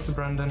I spoke to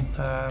Brendan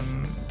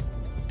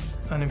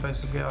and he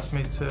basically asked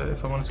me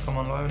if I wanted to come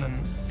on loan,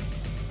 and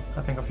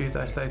I think a few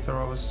days later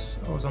I was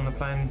on the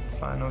plane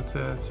flying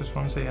over to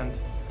Swansea, and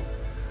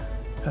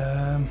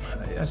as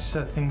you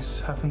said,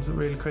 things happened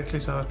really quickly,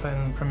 so I was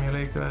playing in the Premier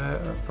League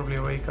probably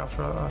a week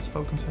after I'd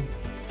spoken to him.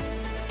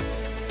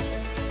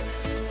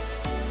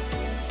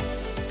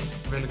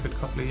 Really good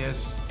couple of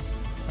years.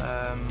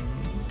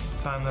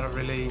 Time that I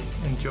really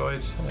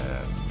enjoyed,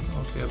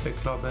 obviously a big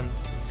club, and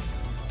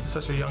at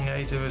such a young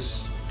age it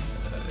was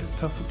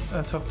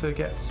tough to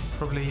get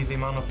probably the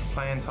amount of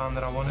playing time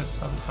that I wanted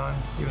at the time,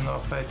 even though I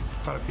played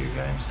quite a few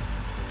games.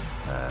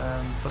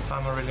 But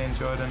time I really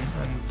enjoyed and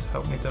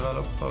helped me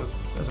develop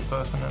both as a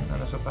person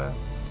and as a player.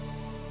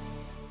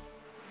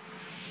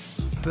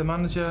 The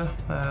manager,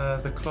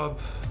 the club,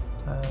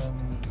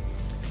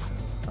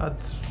 I'd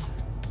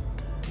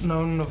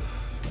known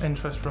of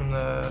interest from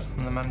the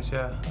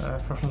manager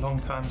for a long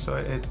time, so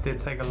it did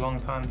take a long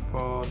time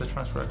for the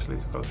transfer actually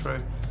to go through.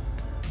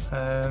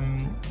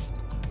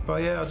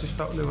 But yeah, I just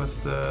felt it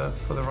was the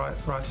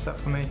right step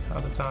for me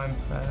at the time.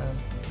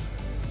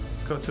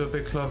 Go to a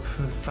big club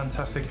with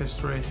fantastic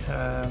history,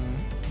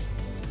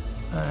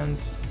 and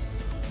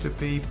to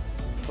be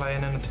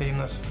playing in a team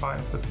that's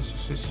fighting for the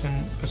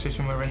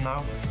position we're in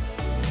now.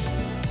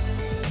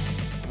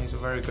 He's a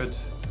very good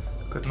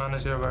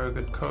manager, a very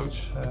good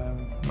coach.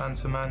 Man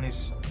to man,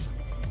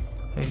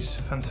 he's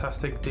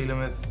fantastic dealing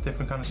with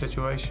different kind of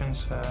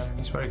situations.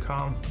 He's very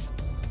calm,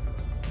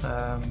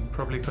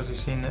 probably because he's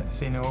seen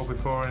it all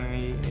before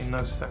and he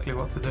knows exactly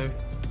what to do.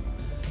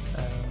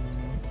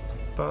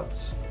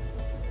 But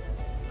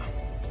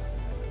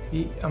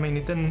he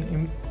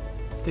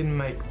didn't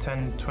make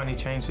 10, 20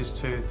 changes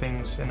to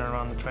things in and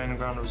around the training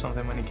ground or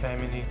something when he came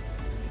in. He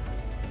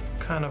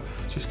kind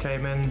of just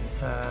came in,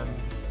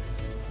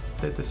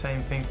 did the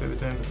same things we were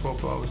doing before,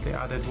 but obviously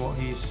added what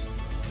he's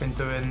been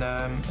doing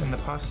in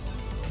the past.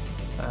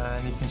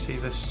 And you can see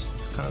this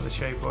kind of the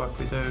shape work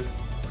we do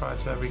prior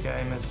to every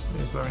game is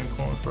very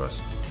important for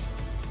us.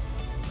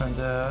 And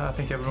I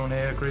think everyone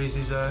here agrees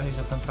he's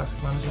a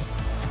fantastic manager.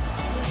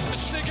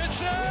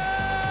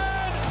 Sigurdsson!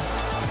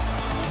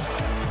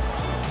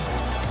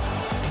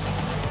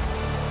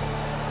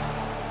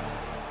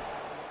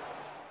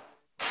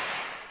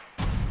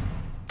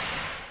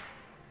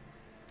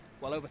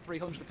 Well, over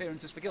 300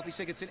 appearances for Gylfi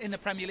Sigurdsson in the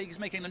Premier League. He's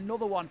making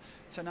another one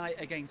tonight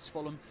against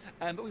Fulham.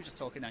 But we were just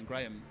talking then,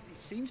 Graham. He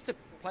seems to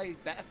play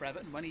better for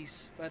Everton when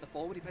he's further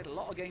forward. He played a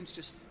lot of games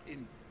just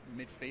in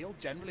midfield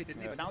generally,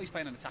 didn't he? But now he's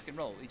playing an attacking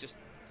role. He just,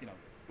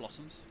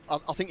 blossoms.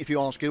 I think if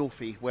you ask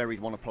Gylfi where he'd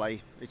want to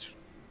play, it's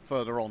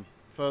further on,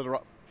 further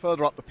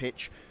up the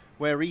pitch,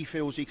 where he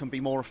feels he can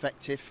be more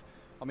effective.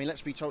 I mean,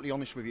 let's be totally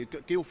honest with you.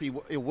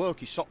 Gylfi, he'll work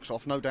his socks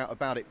off, no doubt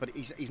about it. But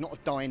he's not a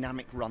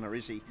dynamic runner,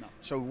 is he? No.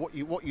 So what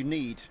you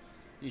need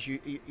is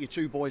your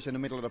two boys in the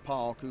middle of the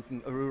park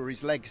who are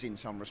his legs in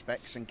some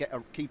respects, and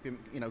keep him,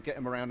 get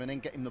him around, and then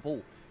get him the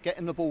ball. Get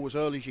him the ball as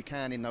early as you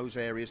can in those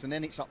areas, and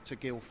then it's up to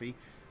Gylfi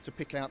to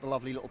pick out the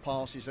lovely little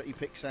passes that he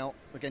picks out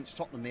against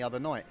Tottenham the other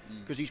night,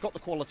 because he's got the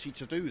quality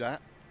to do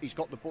that. He's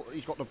got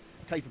the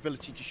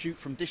capability to shoot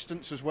from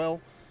distance as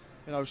well.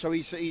 So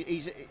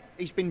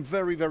he's been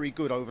very, very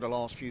good over the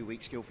last few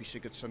weeks, Gylfi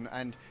Sigurdsson,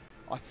 and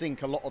I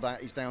think a lot of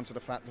that is down to the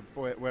fact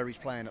of where he's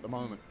playing at the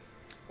moment.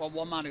 Well,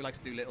 one man who likes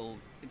to do little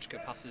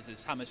intricate passes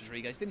is James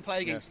Rodriguez. Didn't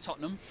play against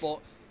Tottenham, but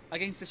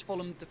against this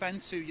Fulham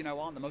defence, who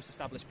aren't the most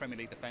established Premier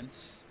League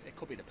defence, it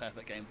could be the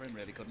perfect game for him,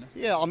 really, couldn't it?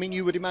 Yeah, I mean,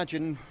 you would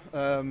imagine,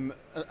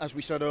 as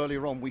we said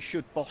earlier on, we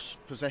should boss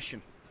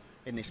possession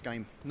in this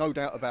game, no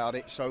doubt about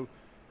it. So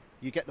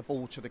you get the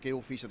ball to the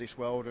Gylfis of this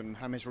world and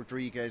James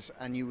Rodriguez,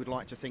 and you would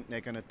like to think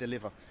they're going to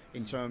deliver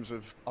in terms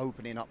of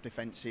opening up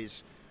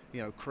defences,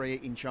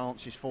 creating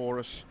chances for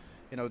us.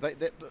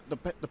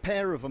 The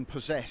pair of them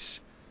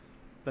possess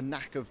the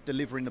knack of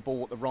delivering the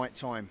ball at the right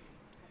time.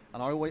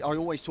 And I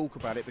always talk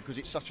about it because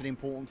it's such an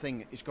important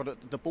thing.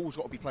 The ball's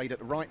got to be played at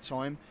the right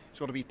time. It's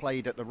got to be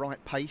played at the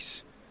right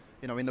pace,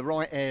 in the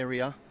right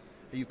area.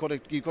 You've got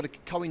to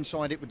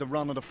coincide it with the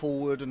run of the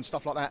forward and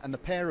stuff like that. And the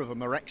pair of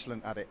them are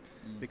excellent at it,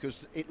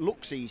 because it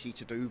looks easy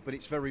to do, but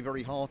it's very,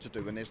 very hard to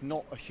do. And there's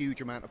not a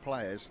huge amount of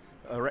players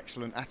that are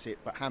excellent at it,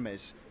 but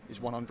James is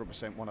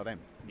 100% one of them.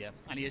 Yeah,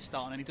 and he is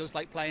starting, and he does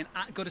like playing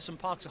at Goodison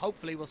Park, so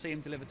hopefully we'll see him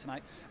deliver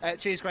tonight.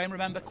 Cheers, Graham.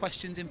 Remember,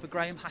 questions in for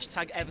Graham.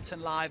 #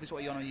 Everton Live is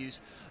what you want to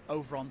use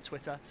over on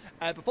Twitter.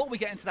 Before we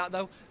get into that,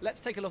 though, let's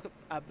take a look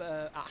at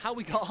how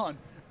we got on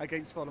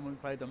against Fulham when we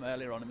played them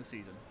earlier on in the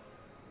season.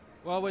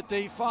 Well, with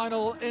the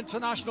final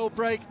international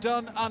break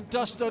done and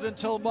dusted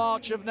until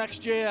March of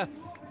next year,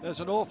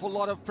 there's an awful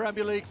lot of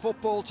Premier League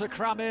football to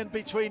cram in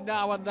between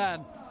now and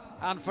then.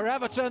 And for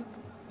Everton,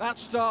 that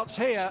starts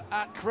here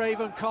at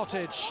Craven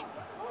Cottage.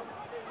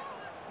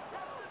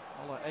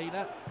 Ola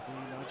Aina,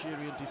 the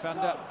Nigerian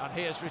defender, and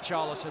here's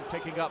Richarlison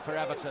picking up for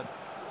Everton.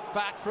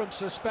 Back from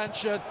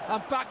suspension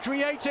and back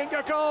creating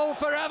a goal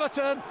for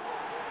Everton.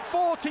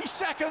 40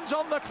 seconds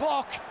on the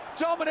clock.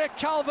 Dominic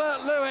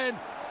Calvert-Lewin,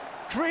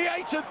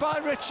 created by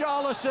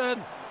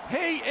Richarlison.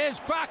 He is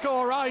back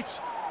all right,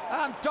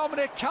 and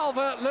Dominic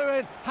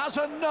Calvert-Lewin has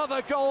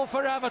another goal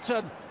for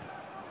Everton.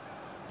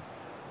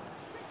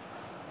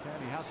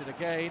 And he has it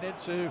again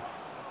into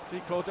Di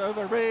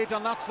Cordova-Reid,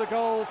 and that's the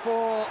goal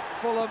for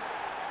Fulham.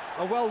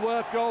 A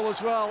well-worked goal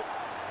as well.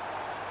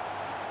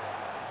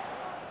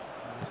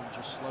 Everton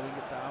just slowing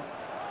it down.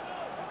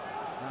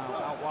 Now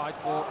out wide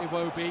for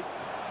Iwobi,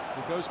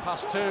 who goes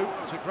past two.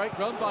 It's a great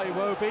run by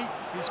Iwobi.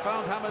 He's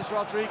found James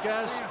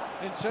Rodriguez,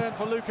 in turn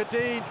for Luca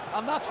Dean,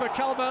 and that's for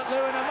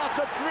Calvert-Lewin, and that's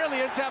a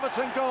brilliant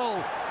Everton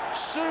goal.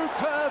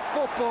 Superb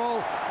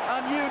football,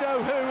 and you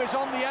know who is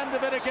on the end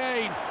of it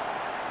again.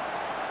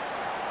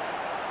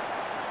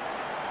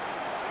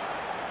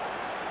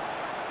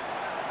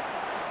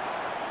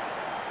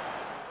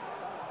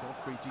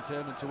 Godfrey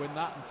determined to win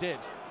that, and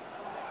did.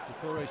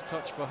 Decore's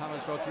touch for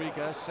James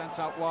Rodriguez, sent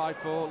out wide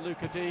for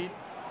Luca Dean.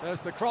 There's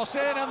the cross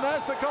in, and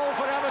there's the goal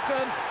for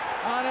Everton,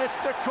 and it's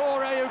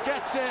Decore who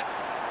gets it,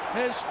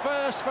 his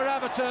first for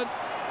Everton,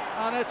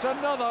 and it's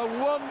another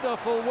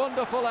wonderful,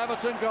 wonderful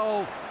Everton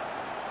goal.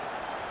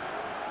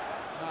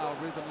 Now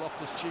Ruben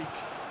Loftus-Cheek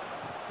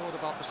thought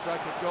about the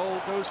strike of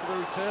goal, goes for the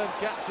return,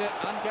 gets it,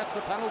 and gets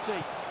a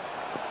penalty.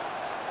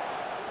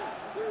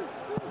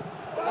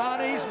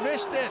 And he's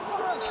missed it.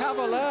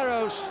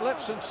 Cavallero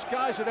slips and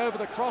skies it over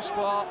the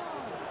crossbar.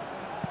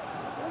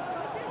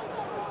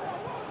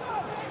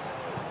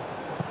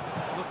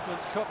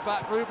 Lookman's cut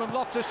back, Ruben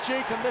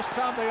Loftus-Cheek, and this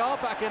time they are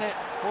back in it.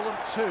 Fulham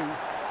 2,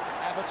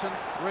 Everton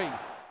 3.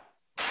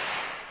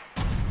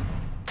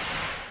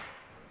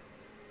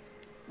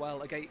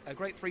 well. A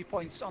great 3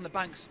 points on the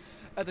banks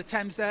of the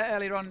Thames there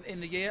earlier on in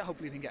the year.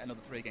 Hopefully we can get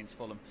another 3 against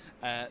Fulham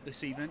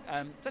this evening.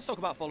 Let's talk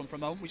about Fulham for a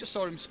moment. We just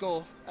saw him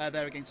score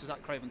there against us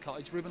at Craven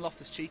Cottage. Ruben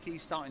Loftus-Cheek,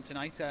 he's starting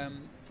tonight.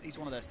 He's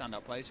one of their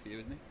standout players for you,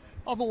 isn't he?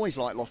 I've always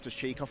liked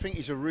Loftus-Cheek. I think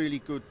he's a really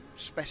good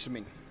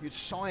specimen. The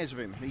size of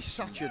him, he's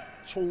such a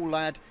tall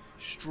lad,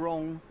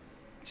 strong,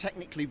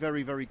 technically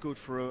very, very good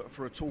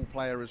for a tall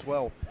player as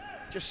well.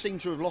 Just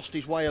seemed to have lost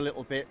his way a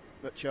little bit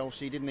at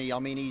Chelsea, didn't he? I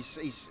mean,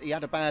 he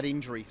had a bad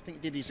injury. I think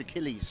he did his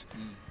Achilles,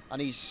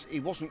 and he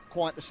wasn't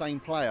quite the same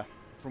player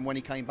from when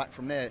he came back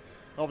from there.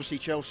 Obviously,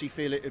 Chelsea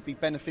feel it would be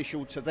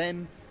beneficial to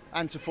them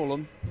and to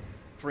Fulham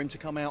for him to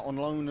come out on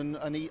loan,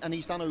 and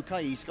he's done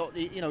okay. He's got,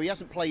 he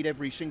hasn't played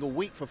every single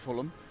week for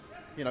Fulham,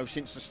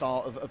 since the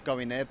start of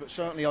going there, but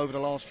certainly over the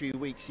last few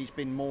weeks he's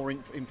been more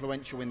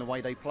influential in the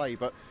way they play.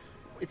 But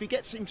if he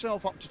gets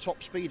himself up to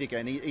top speed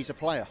again, he's a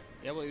player.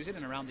 Yeah, well, he was in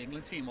and around the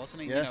England team,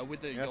 wasn't he? Yeah.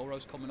 With the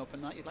Euros coming up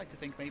and that, you'd like to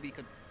think maybe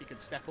he could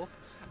step up.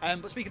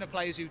 But speaking of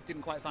players who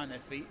didn't quite find their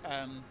feet,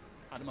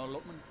 Ademola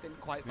Lookman didn't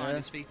quite find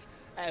his feet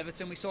at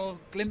Everton. We saw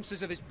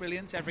glimpses of his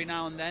brilliance every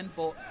now and then,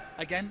 but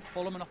again,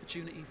 Fulham an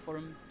opportunity for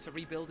him to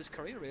rebuild his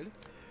career, really.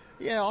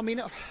 Yeah, I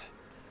mean,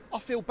 I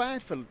feel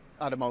bad for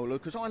Ademola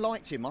because I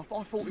liked him. I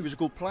thought he was a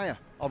good player.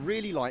 I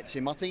really liked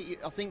him. I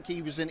think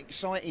he was an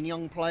exciting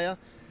young player,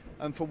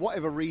 and for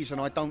whatever reason,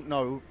 I don't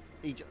know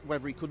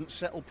whether he couldn't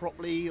settle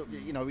properly.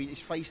 His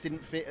face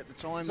didn't fit at the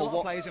time. There's a lot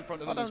of players in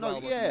front of him as well.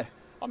 Yeah,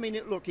 I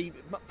mean,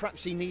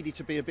 perhaps he needed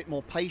to be a bit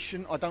more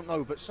patient. I don't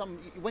know, but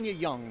when you're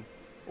young,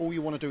 all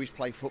you want to do is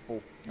play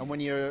football,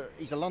 and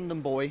he's a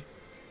London boy.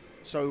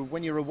 So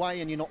when you're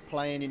away and you're not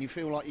playing and you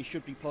feel like you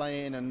should be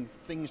playing and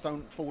things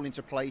don't fall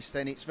into place,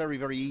 then it's very,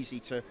 very easy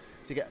to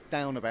get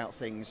down about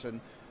things. And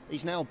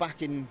he's now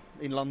back in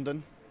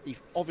London. He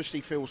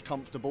obviously feels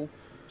comfortable.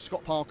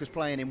 Scott Parker's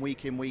playing him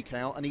week in, week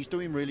out, and he's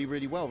doing really,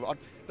 really well.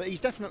 But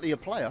he's definitely a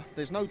player.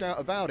 There's no doubt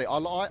about it. I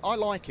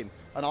like him,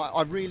 and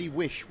I really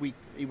wish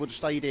he would have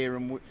stayed here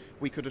and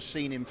we could have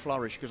seen him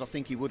flourish, because I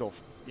think he would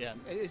have. Yeah.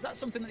 Is that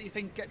something that you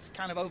think gets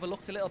kind of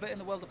overlooked a little bit in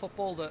the world of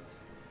football, that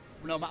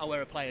no matter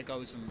where a player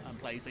goes and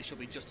plays, they should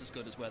be just as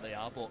good as where they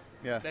are, but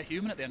they're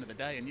human at the end of the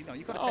day, and you've got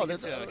to take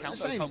into account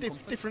those home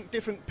comforts.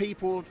 Different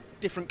people,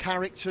 different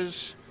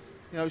characters.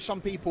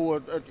 Some people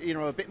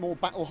are a bit more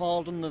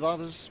battle-hardened than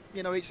others.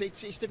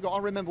 It's difficult. I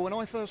remember when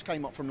I first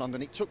came up from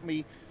London, it took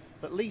me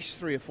at least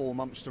 3 or 4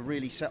 months to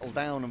really settle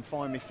down and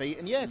find my feet.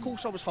 And of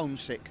course I was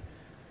homesick,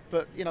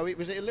 but it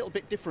was a little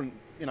bit different.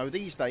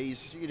 These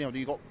days,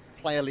 you've got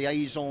player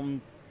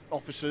liaison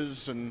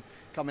officers and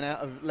coming out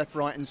of left,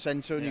 right and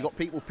centre, and you've got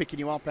people picking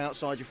you up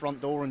outside your front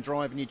door and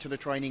driving you to the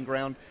training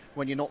ground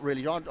when you're not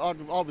really. I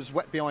was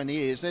wet behind the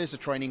ears. There's the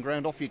training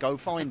ground, off you go,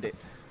 find it.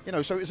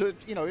 So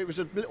it was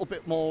a little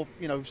bit more,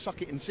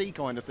 suck it and see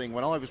kind of thing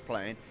when I was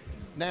playing.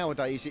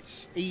 Nowadays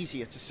it's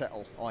easier to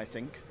settle, I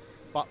think,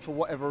 but for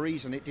whatever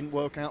reason it didn't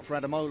work out for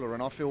Ademola,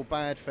 and I feel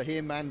bad for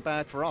him and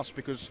bad for us,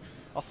 because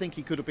I think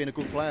he could have been a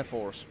good player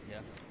for us. Yeah,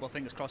 well,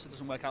 fingers crossed it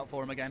doesn't work out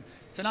for him again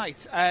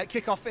tonight.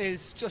 Kick-off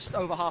is just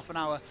over half an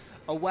hour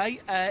away.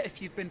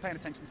 If you've been paying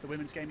attention to the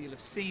women's game, you'll have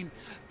seen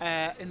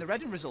in the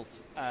Reading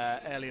result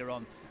earlier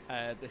on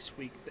this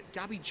week that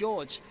Gabby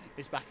George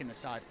is back in the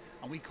side,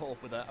 and we caught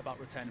up with her about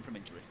returning from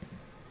injury.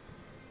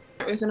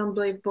 It was an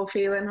unbelievable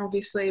feeling.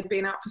 Obviously,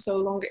 being out for so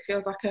long, it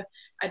feels like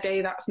a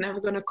day that's never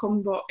going to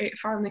come, but it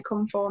finally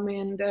come for me,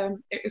 and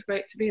it was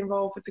great to be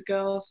involved with the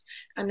girls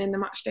and in the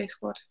matchday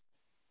squad.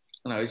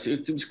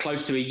 It was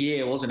close to a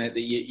year, wasn't it,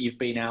 that you've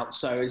been out?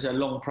 So it's a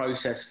long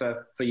process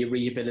for your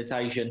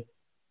rehabilitation.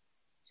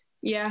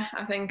 Yeah,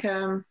 I think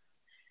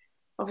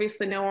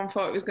obviously no one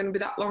thought it was going to be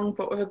that long,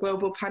 but with a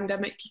global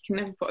pandemic, you can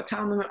never put a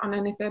time limit on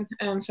anything.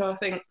 So I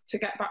think to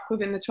get back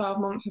within the 12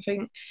 months, I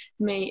think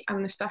me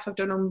and the staff have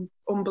done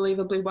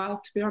unbelievably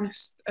well, to be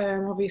honest.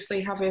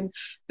 Obviously having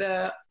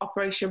the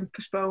operation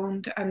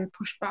postponed and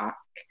pushed back,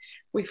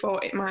 we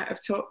thought it might have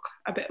took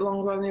a bit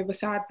longer on the other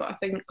side, but I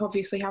think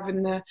obviously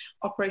having the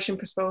operation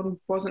postponed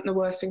wasn't the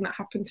worst thing that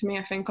happened to me.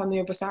 I think on the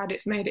other side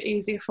it's made it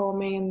easier for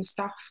me and the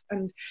staff,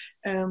 and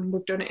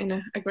we've done it in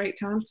a great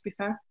time, to be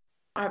fair.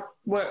 I've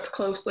worked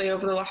closely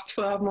over the last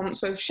 12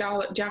 months with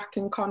Charlotte, Jack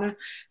and Connor.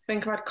 I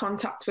think I've had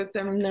contact with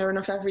them near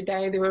enough every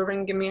day. They were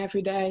ringing me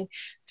every day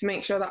to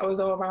make sure that I was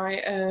all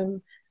right,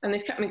 and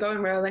they've kept me going,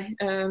 really.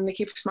 They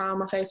keep a smile on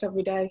my face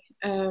every day.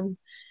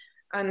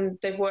 And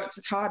they've worked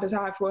as hard as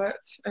I've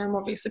worked.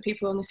 Obviously,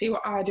 people only see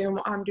what I do and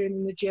what I'm doing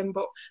in the gym,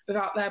 but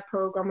without their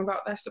programme,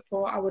 without their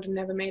support, I would have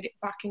never made it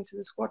back into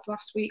the squad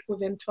last week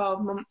within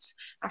 12 months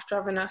after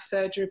having a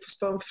surgery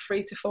postponed for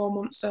 3 to 4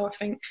 months. So I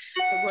think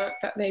the work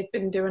that they've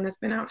been doing has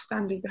been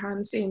outstanding behind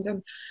the scenes,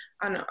 and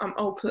I'm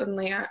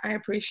openly, I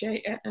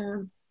appreciate it.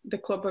 The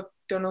club have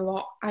done a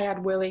lot. I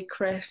had Willie,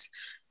 Chris,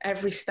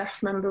 every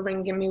staff member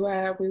ringing me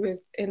where we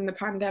was in the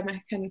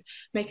pandemic and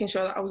making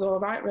sure that I was all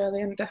right,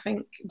 really. And I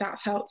think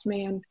that's helped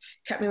me and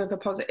kept me with a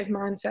positive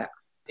mindset.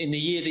 In the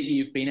year that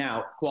you've been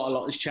out, quite a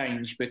lot has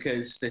changed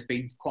because there's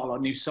been quite a lot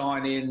of new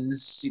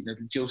signings.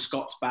 Jill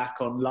Scott's back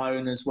on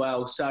loan as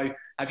well. So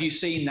have you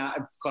seen that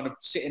kind of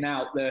sitting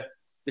out the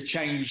the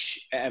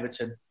change at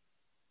Everton?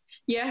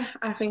 Yeah,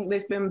 I think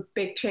there's been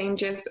big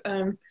changes.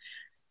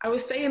 I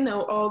was saying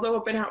though, although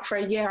I've been out for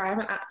a year, I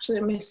haven't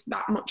actually missed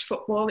that much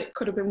football. It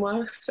could have been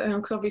worse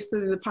because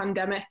obviously the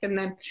pandemic, and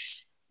then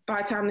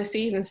by the time the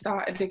season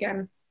started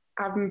again,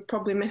 I've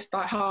probably missed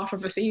like half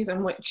of a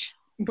season, which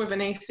with an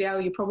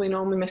ACL, you probably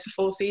normally miss a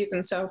full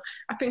season. So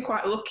I've been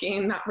quite lucky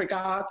in that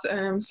regard.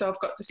 So I've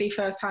got to see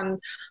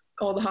firsthand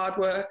all the hard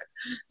work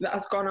that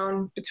has gone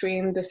on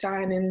between the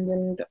signing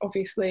and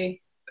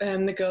obviously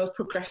the girls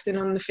progressing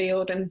on the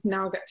field, and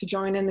now get to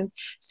join in and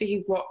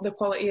see what the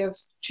quality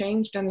has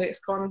changed, and it's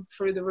gone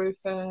through the roof.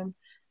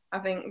 I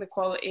think the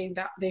quality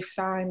that they've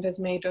signed has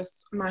made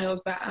us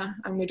miles better,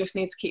 and we just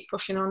need to keep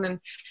pushing on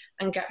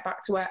and get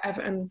back to where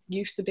Everton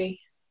used to be.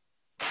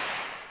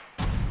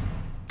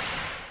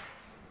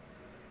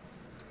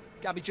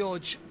 Gabby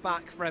George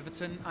back for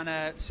Everton,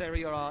 and Sarah,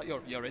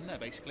 you're in there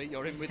basically.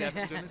 You're in with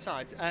Everton on the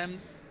side.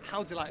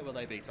 How delighted will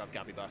they be to have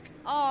Gabby back?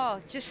 Oh,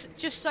 just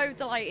so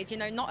delighted. You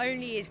know, not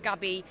only is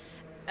Gabby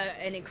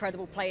an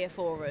incredible player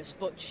for us,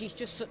 but she's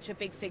just such a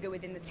big figure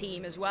within the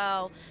team as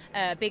well,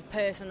 big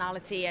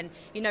personality, and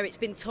you know, it's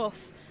been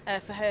tough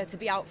for her to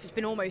be out. It's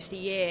been almost a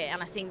year,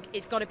 and I think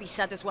it's got to be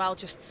said as well,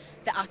 just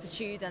the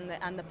attitude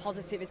and the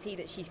positivity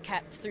that she's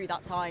kept through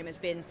that time has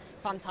been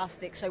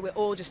fantastic. So we're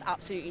all just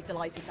absolutely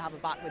delighted to have her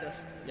back with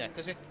us. Yeah,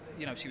 because if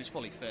she was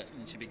fully fit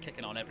and she'd be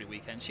kicking on every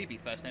weekend, she'd be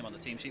first name on the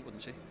team sheet,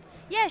 wouldn't she?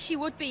 Yeah, she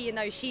would be. You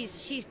know,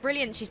 she's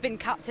brilliant. She's been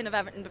captain of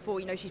Everton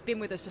before. You know, she's been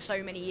with us for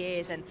so many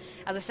years, and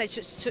as I said,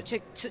 such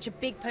a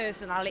big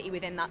personality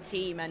within that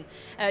team, and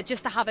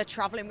just to have her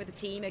travelling with the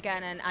team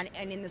again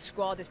and in the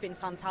squad has been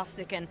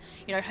fantastic. And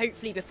you know,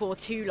 hopefully before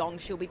too long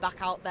she'll be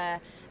back out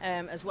there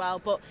as well.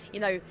 But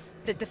you know,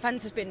 the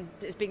defence has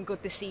been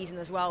good this season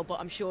as well, but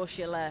I'm sure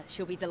she'll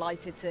be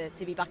delighted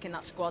to be back in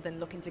that squad and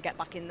looking to get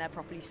back in there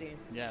properly soon.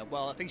 Yeah,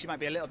 well, I think she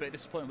might be a little bit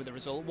disappointed with the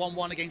result.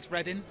 1-1 against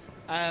Reading.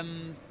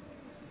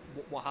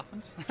 What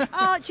happened?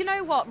 Do you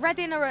know what?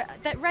 Reading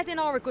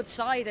are a good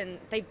side, and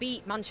they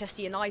beat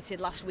Manchester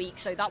United last week,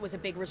 so that was a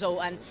big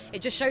result, and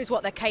it just shows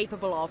what they're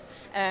capable of.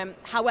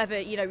 However,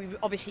 you know, we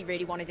obviously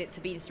really wanted it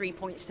to be the 3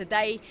 points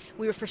today.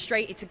 We were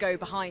frustrated to go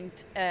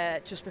behind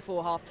just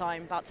before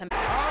half-time, about 10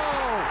 minutes.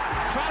 Oh,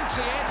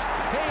 fancy it!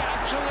 He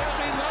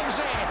absolutely loves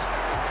it!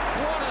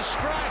 What a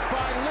strike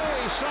by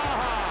Louis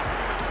Saha!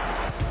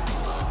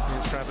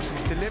 Here's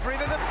Travis's delivery,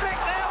 there's a flick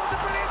there, it was a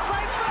brilliant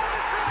save,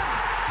 Ferguson!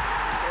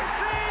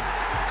 It's in,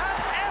 and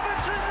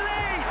Everton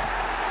lead!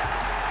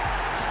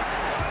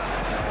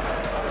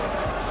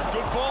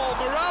 Good ball,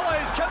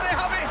 Morales, can they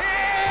have it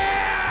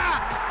here?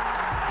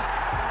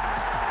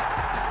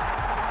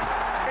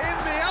 In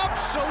the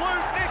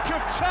absolute nick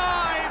of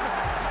time!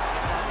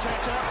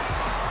 Arteta,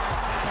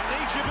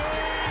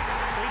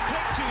 he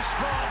picked his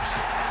spot,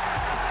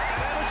 and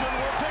Everton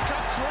will pick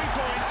up 3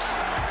 points.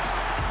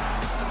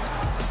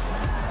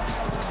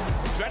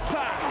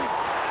 Dreadpack.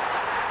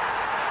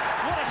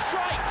 What a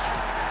strike!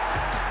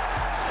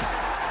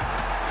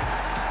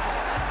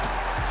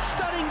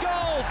 Stunning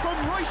goal from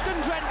Royston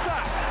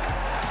Dreadpack.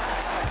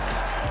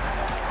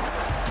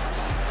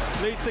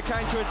 Leads the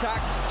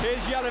counter-attack.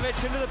 Here's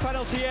Jelavic into the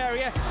penalty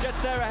area.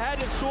 Gets there ahead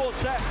of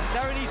Schwarzer.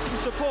 Now he needs some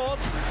support.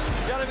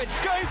 Jelavic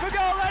going for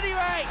goal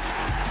anyway!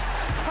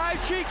 How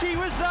cheeky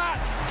was that?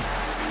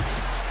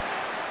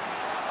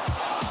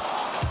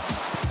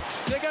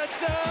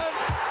 Sigurdsson!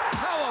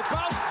 How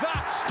about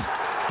that?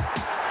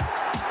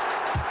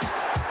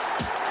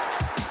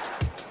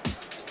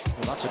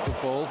 Well, that's a good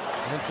ball.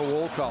 In for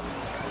Walcott.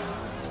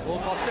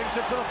 Walcott digs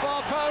it to the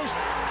far post.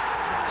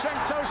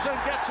 Cenk Tosun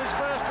gets his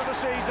first of the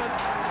season.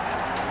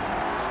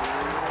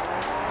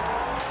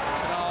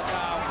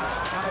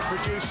 Can it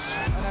produce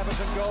an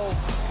Everton goal?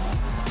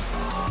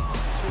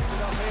 Shoots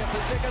it up here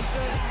for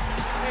Sigurdsson.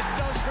 It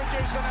does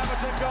produce an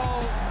Everton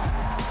goal.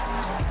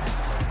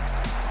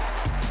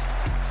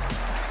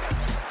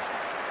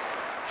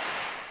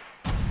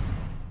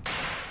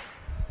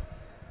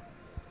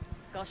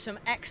 Gosh, some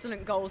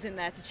excellent goals in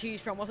there to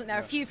choose from, wasn't there?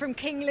 Yeah. A few from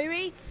King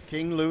Louis.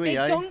 King Louis,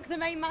 Big Dunk, the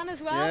main man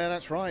as well. Yeah,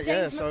 that's right.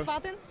 James yeah,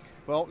 McFadden.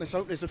 Well, let's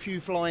hope there's a few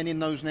flying in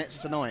those nets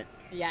tonight.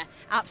 Yeah,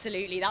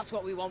 absolutely. That's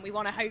what we want. We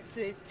want to hope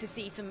to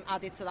see some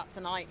added to that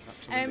tonight.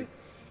 Absolutely.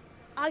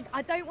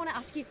 I don't want to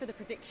ask you for the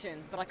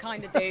prediction, but I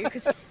kind of do,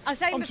 because I was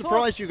saying I'm before,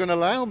 surprised you're going to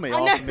allow me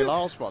after my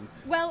last one.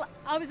 Well,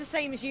 I was the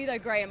same as you though,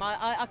 Graham.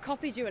 I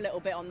copied you a little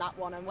bit on that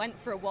one and went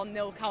for a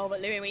 1-0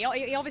 Calvert-Lewin.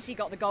 He obviously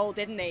got the goal,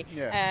 didn't he?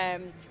 Yeah.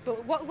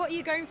 But what are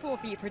you going for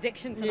your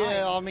prediction tonight?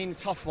 Yeah, I mean,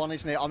 tough one,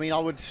 isn't it? I mean,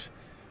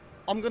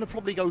 I'm going to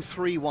probably go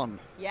 3-1.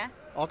 Yeah?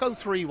 I'll go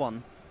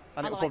 3-1.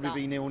 And it'll like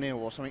probably be 0-0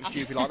 or something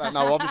stupid like that.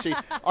 No, obviously,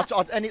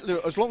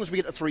 look, as long as we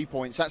get to 3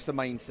 points, that's the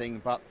main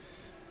thing. But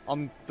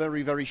I'm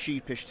very, very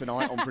sheepish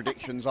tonight on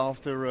predictions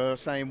after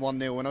saying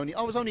 1-0 and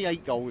I was only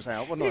 8 goals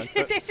out, wasn't I?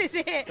 But this is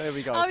it. There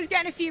we go. I was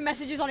getting a few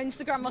messages on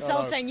Instagram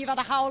myself saying you've had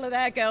a howler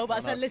there, girl. But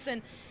I said,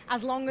 listen,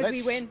 as long as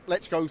we win.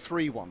 Let's go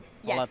 3-1.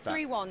 Yeah,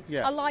 3-1.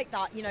 Yeah. I like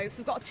that. You know, if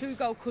we've got a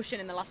 2-goal cushion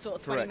in the last sort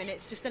of 20 Correct.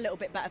 minutes, just a little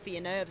bit better for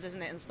your nerves,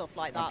 isn't it, and stuff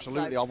like that.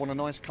 Absolutely. So. I want a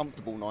nice,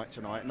 comfortable night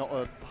tonight, not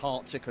a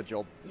heart ticker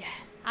job. Yeah.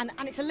 And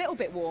it's a little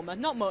bit warmer,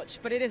 not much,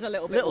 but it is a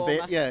little bit warmer.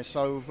 Little bit, yeah.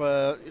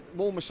 So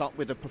warm us up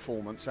with a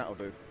performance, that'll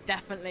do.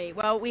 Definitely.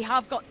 Well, we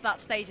have got to that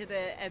stage of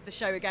the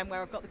show again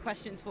where I've got the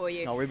questions for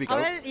you. Oh, here we go.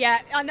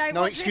 I know.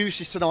 No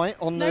excuses tonight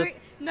on the...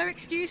 No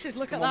excuses.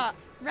 Look at that.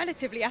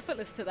 Relatively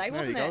effortless today,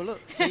 wasn't it? There you go.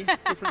 Look, see,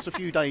 difference a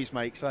few days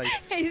makes, eh?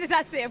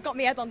 That's it. I've got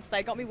my head on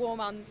today. Got me warm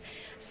hands.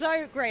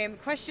 So, Graham,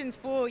 questions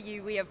for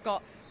you. We have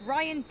got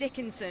Ryan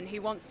Dickinson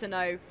who wants to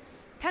know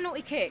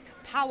penalty kick,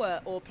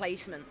 power or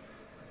placement?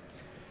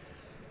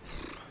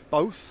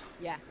 Both.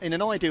 Yeah. In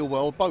an ideal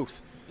world,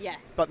 both. Yeah.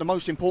 But the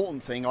most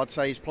important thing I'd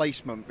say is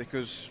placement,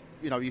 because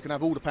you can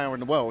have all the power in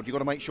the world. You've got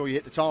to make sure you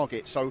hit the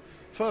target. So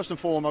first and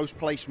foremost,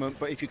 placement.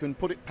 But if you can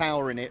put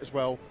power in it as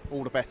well,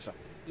 all the better.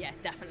 Yeah,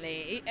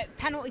 definitely.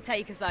 Penalty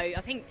takers though,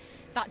 I think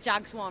that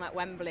Jags one at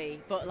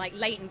Wembley, but like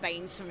Leighton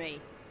Baines for me.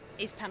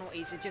 His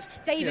penalties are just...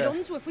 David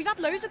Unsworth, we've had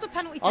loads of good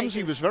penalty takers.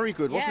 Unzi was very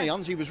good, wasn't he?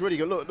 Unzi was really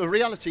good. Look, the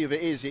reality of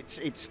it is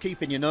it's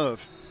keeping your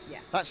nerve. Yeah.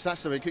 That's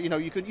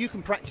the... You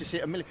can practice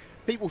it a million...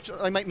 People,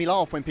 they make me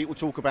laugh when people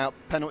talk about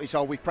penalties.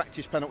 Oh, we've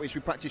practiced penalties,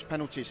 we practice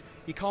penalties.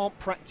 You can't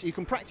practice... You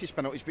can practice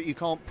penalties, but you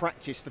can't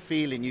practice the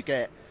feeling you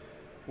get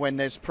when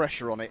there's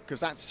pressure on it, because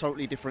that's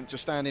totally different to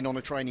standing on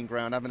a training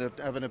ground,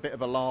 having a bit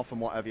of a laugh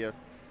and what have you.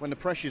 When the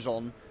pressure's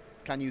on,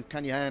 can you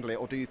handle it,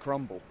 or do you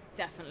crumble?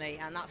 Definitely,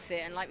 and that's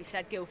it. And like we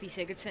said, Gylfi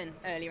Sigurdsson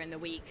earlier in the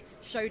week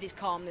showed his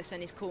calmness and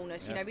his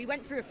coolness. Yeah. We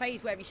went through a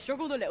phase where he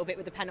struggled a little bit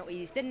with the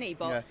penalties, didn't he?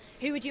 But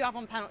who would you have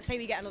on penalty? Say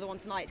we get another one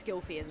tonight, it's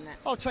Gylfi, isn't it?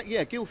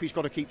 Gylfi's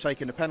got to keep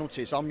taking the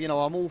penalties. I'm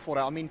all for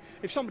that. I mean,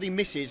 if somebody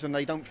misses and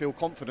they don't feel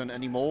confident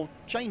anymore,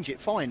 change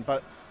it, fine.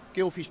 But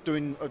Gylfi's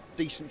doing a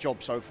decent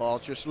job so far.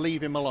 Just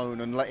leave him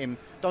alone and let him.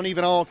 Don't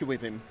even argue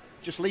with him.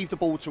 Just leave the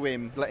ball to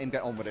him. Let him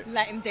get on with it.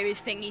 Let him do his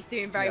thing. He's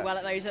doing very well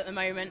at those at the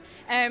moment.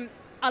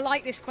 I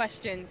like this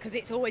question because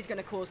it's always going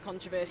to cause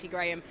controversy,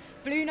 Graham.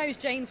 Blue Nose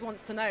James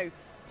wants to know,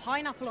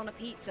 pineapple on a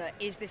pizza,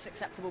 is this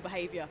acceptable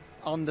behaviour?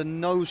 Under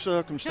no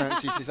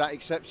circumstances is that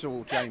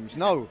acceptable, James.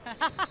 No,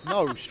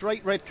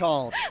 straight red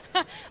card.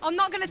 I'm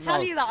not going to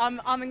tell you that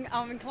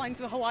I'm inclined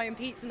to a Hawaiian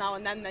pizza now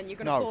and then you're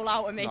going to fall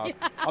out with me. No.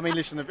 I mean,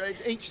 listen,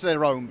 each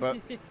their own, but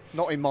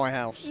not in my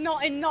house.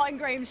 Not in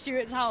Graham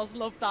Stuart's house.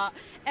 Love that.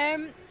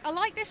 I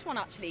like this one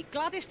actually.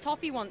 Gladys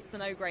Toffee wants to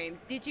know, Graham,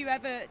 do you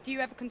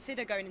ever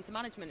consider going into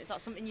management? Is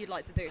that something you'd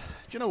like to do? Do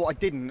you know what? I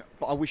didn't,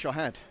 but I wish I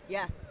had.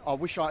 Yeah. I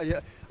wish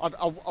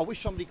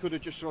somebody could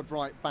have just said,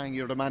 right, bang,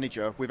 you're the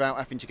manager, without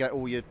having to get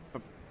all your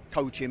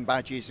coaching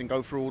badges and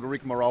go through all the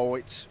rigmarole.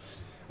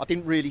 I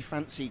didn't really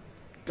fancy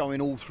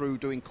going all through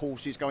doing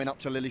courses, going up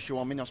to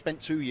Lillishall. I mean, I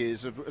spent 2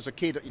 years as a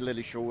kid at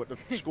Lillishall at the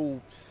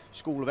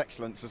School of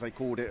Excellence, as they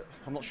called it.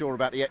 I'm not sure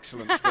about the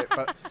excellence bit,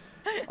 but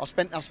I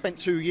spent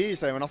 2 years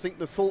there, and I think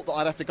the thought that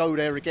I'd have to go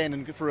there again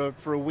and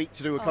for a week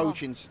to do a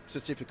coaching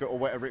certificate or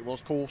whatever it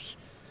was, course,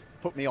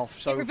 put me off.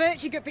 So it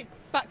reverts you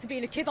back to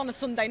being a kid on a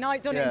Sunday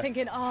night, don't it? And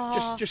thinking,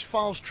 just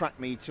fast track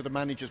me to the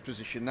manager's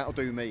position. That'll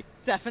do me.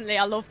 Definitely,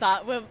 I love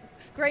that. Well,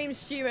 Graham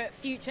Stuart,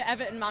 future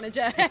Everton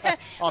manager.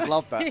 I'd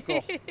love that.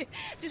 Cool.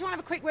 Just want to have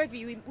a quick word for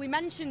you. We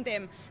mentioned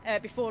him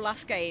before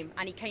last game,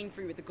 and he came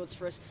through with the goods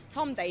for us.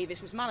 Tom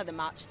Davies was man of the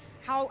match.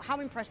 How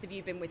impressed have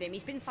you been with him?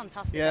 He's been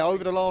fantastic. Yeah,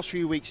 over the last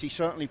few weeks, he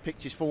certainly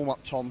picked his form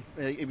up, Tom.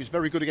 He was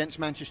very good against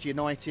Manchester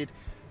United.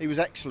 He was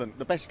excellent.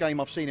 The best game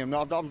I've seen him.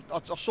 I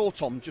saw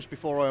Tom just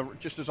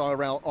as I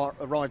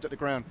arrived at the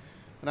ground,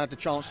 and I had the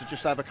chance to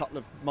just have a couple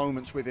of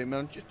moments with him,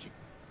 and just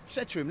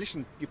said to him,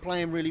 listen, you're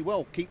playing really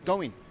well. Keep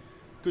going.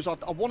 Because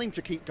I want him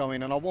to keep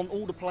going, and I want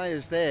all the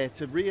players there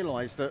to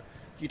realise that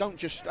you don't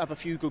just have a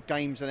few good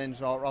games and then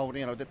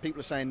that people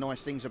are saying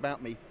nice things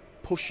about me.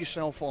 Push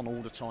yourself on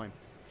all the time.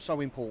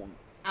 So important.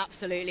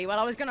 Absolutely. Well,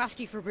 I was going to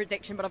ask you for a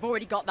prediction, but I've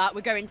already got that.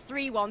 We're going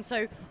 3-1.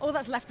 So all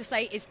that's left to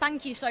say is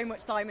thank you so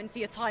much, Diamond, for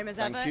your time as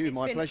ever. Thank you.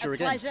 My pleasure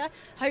again. Pleasure.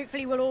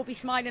 Hopefully we'll all be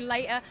smiling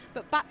later.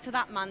 But back to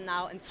that man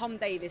now, and Tom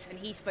Davies, and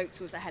he spoke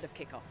to us ahead of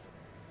kick-off.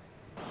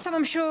 Tom,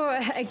 I'm sure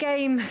a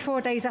game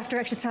 4 days after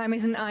extra time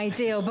isn't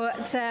ideal,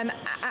 but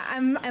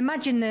I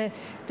imagine the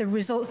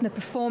results and the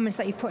performance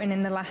that you put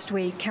in the last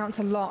week counts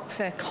a lot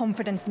for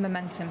confidence and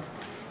momentum.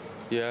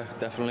 Yeah,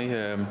 definitely.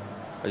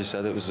 As you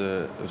said, it was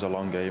a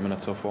long game and a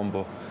tough one,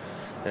 but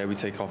we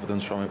take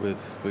confidence from it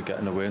with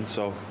getting the win.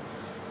 So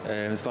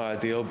it's not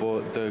ideal,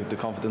 but the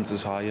confidence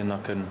is high, and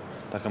that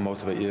can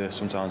motivate you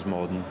sometimes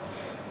more than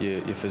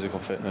your physical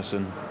fitness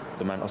and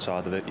the mental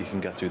side of it. You can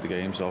get through the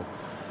game. So.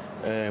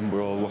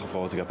 We're all looking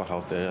forward to get back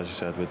out there, as you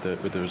said, with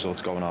the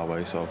results going our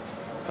way, so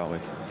can't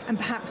wait. And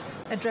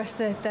perhaps address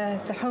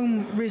the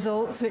home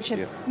results, which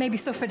have maybe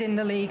suffered in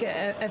the league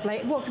of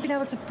late. What have you been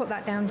able to put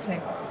that down to?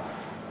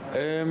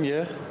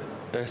 Yeah,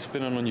 it's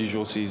been an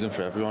unusual season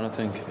for everyone, I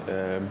think.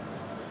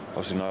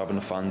 Obviously not having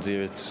the fans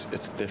here,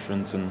 it's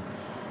different, and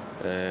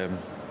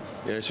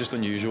it's just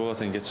unusual. I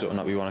think it's something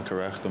that we want to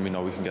correct, and we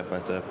know we can get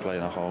better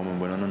playing at home and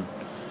winning, and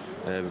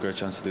we have a great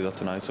chance to do that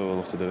tonight, so we'll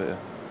look to do it. Yeah.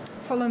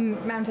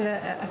 Fulham mounted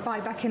a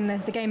fight back in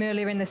the game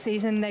earlier in the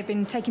season. They've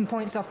been taking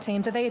points off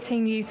teams. Are they a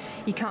team you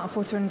can't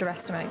afford to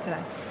underestimate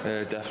today?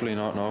 Definitely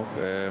not, no.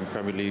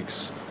 Premier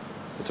League's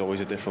it's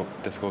always a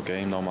difficult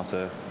game, no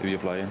matter who you're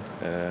playing.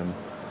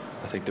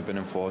 I think they've been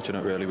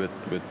unfortunate really with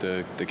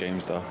the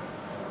games that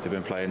they've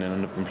been playing in,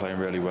 and they've been playing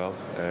really well.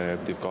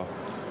 They've got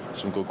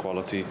some good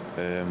quality.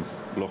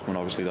 Lookman,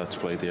 obviously, that's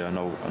played here. I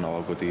know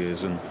how good he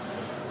is, and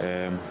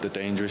they're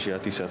dangerous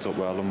yet. They set up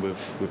well, and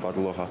we've had a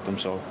look at them.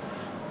 So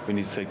we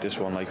need to take this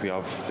one like we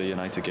have the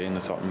United game, the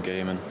Tottenham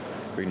game, and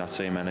bring that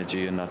same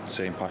energy and that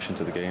same passion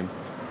to the game.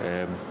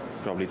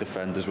 Probably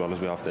defend as well as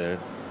we have there,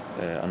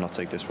 and not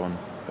take this one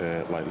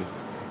lightly.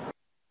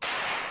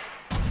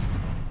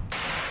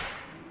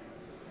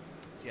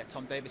 So yeah,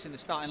 Tom Davies in the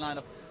starting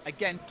lineup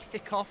again.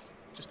 Kick-off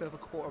just over a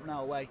quarter of an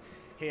hour away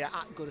here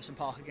at Goodison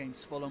Park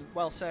against Fulham.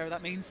 Well, Sarah,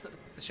 that means that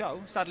the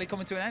show sadly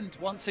coming to an end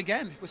once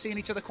again. We're seeing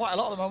each other quite a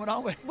lot at the moment,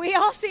 aren't we? We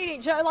are seeing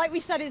each other. Like we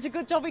said, it's a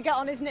good job we get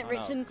on, isn't it,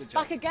 Rich? And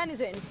back again,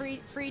 is it, in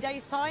three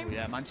days' time? Oh,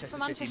 yeah, Manchester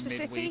City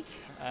midweek.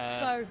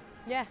 So,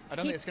 yeah. I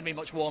don't think it's going to be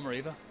much warmer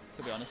either,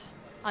 to be honest.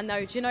 I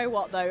know. Do you know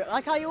what, though?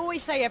 Like I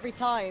always say every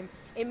time,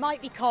 it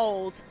might be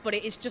cold, but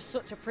it is just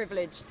such a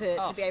privilege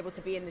to be able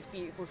to be in this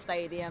beautiful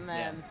stadium.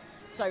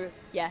 So,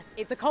 yeah,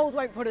 the cold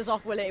won't put us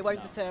off, will it? It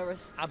won't deter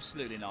us.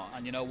 Absolutely not.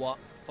 And you know what?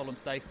 Fulham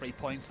today, 3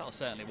 points. That'll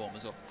certainly warm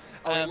us up.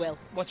 It will.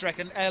 What do you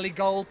reckon? Early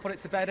goal, put it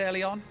to bed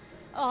early on?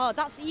 Oh,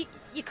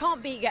 you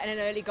can't beat getting an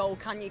early goal,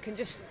 can you?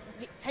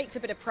 It takes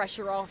a bit of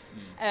pressure off.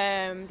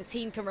 The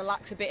team can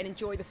relax a bit and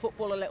enjoy the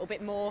football a little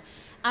bit more.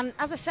 And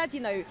as I said, you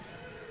know,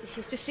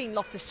 he's just seen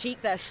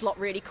Loftus-Cheek there slot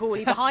really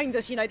coolly behind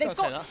us. You know,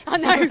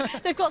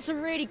 they've got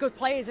some really good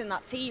players in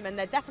that team, and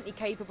they're definitely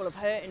capable of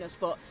hurting us.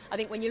 But I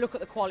think when you look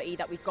at the quality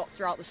that we've got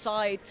throughout the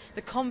side,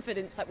 the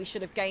confidence that we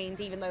should have gained,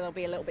 even though they'll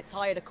be a little bit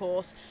tired, of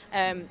course,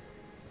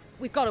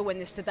 we've got to win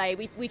this today.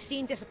 We've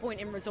seen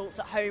disappointing results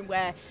at home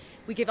where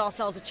we give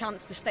ourselves a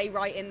chance to stay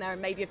right in there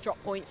and maybe have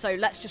dropped points. So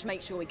let's just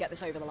make sure we get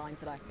this over the line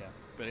today. Yeah,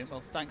 brilliant.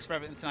 Well, thanks for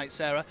everything tonight,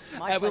 Sarah.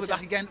 We'll be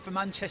back again for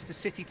Manchester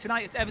City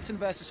tonight. It's Everton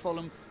versus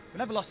Fulham. We've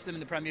never lost to them in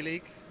the Premier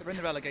League. They're in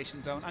the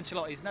relegation zone.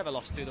 Ancelotti's never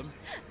lost to them.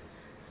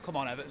 Come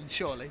on, Everton,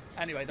 surely.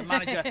 Anyway, the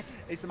manager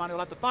is the man who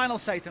will have the final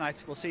say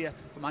tonight. We'll see you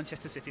for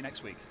Manchester City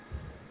next week.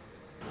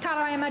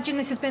 Carlo, I imagine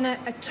this has been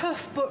a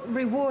tough but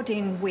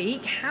rewarding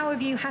week. How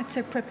have you had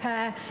to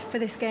prepare for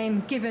this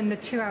game, given the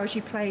 2 hours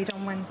you played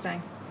on Wednesday?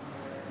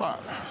 Well,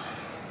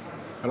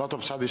 a lot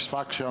of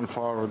satisfaction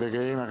for the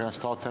game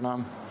against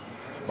Tottenham,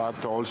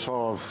 but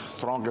also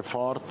strong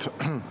effort.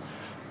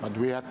 But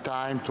we had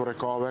time to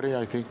recover,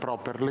 I think,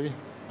 properly.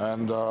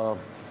 And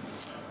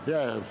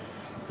yeah,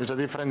 it's a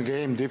different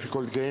game,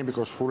 difficult game,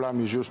 because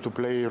Fulham is used to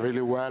play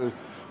really well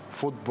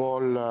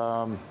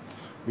football.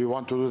 We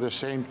want to do the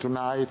same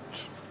tonight.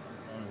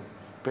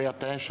 Pay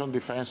attention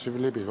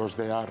defensively, because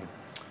they are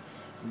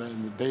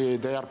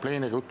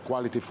playing a good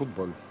quality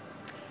football.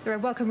 There are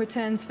welcome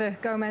returns for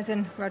Gomez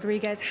and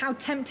Rodriguez. How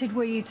tempted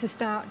were you to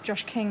start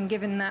Josh King,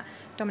 given that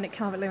Dominic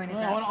Calvert-Lewin is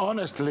out?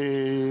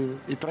 Honestly,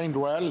 he trained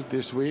well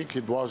this week.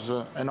 It was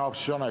an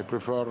option. I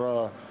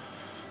prefer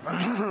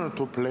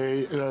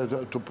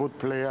to put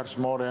players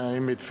more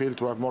in midfield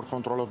to have more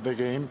control of the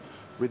game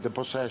with the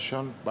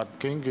possession. But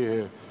King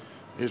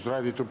is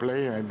ready to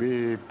play.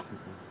 Maybe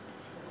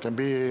can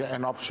be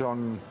an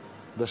option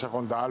the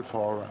second half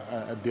or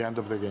at the end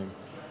of the game.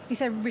 You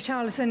said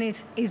Richarlison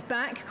is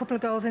back, a couple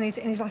of goals in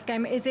his last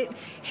game. Is it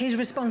his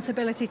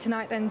responsibility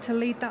tonight then to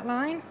lead that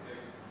line?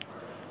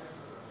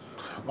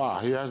 Well,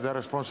 he has the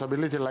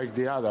responsibility like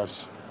the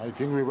others. I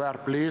think we were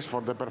pleased for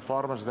the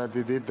performance that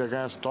he did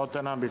against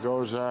Tottenham,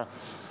 because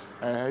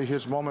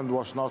his moment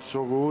was not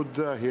so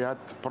good. He had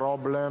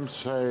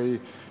problems. He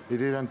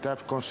didn't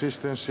have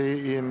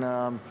consistency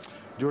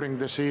during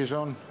the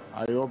season.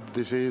 I hope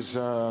this is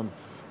the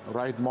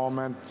right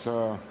moment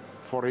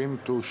for him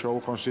to show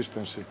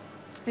consistency.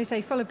 You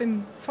say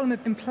Fulham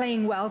have been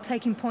playing well,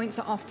 taking points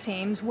off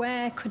teams.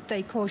 Where could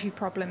they cause you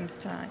problems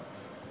tonight?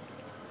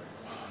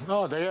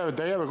 No, they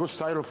have a good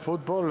style of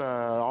football.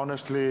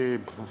 Honestly,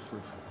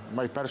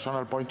 my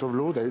personal point of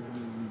view,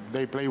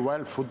 they play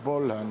well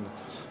football,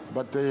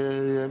 but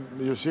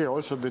you see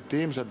also the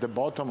teams at the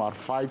bottom are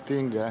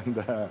fighting. And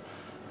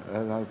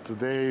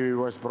today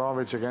West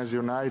Bromwich against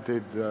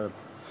United,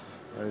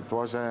 it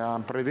was an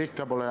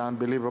unpredictable and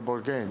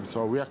unbelievable game.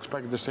 So we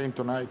expect the same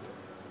tonight.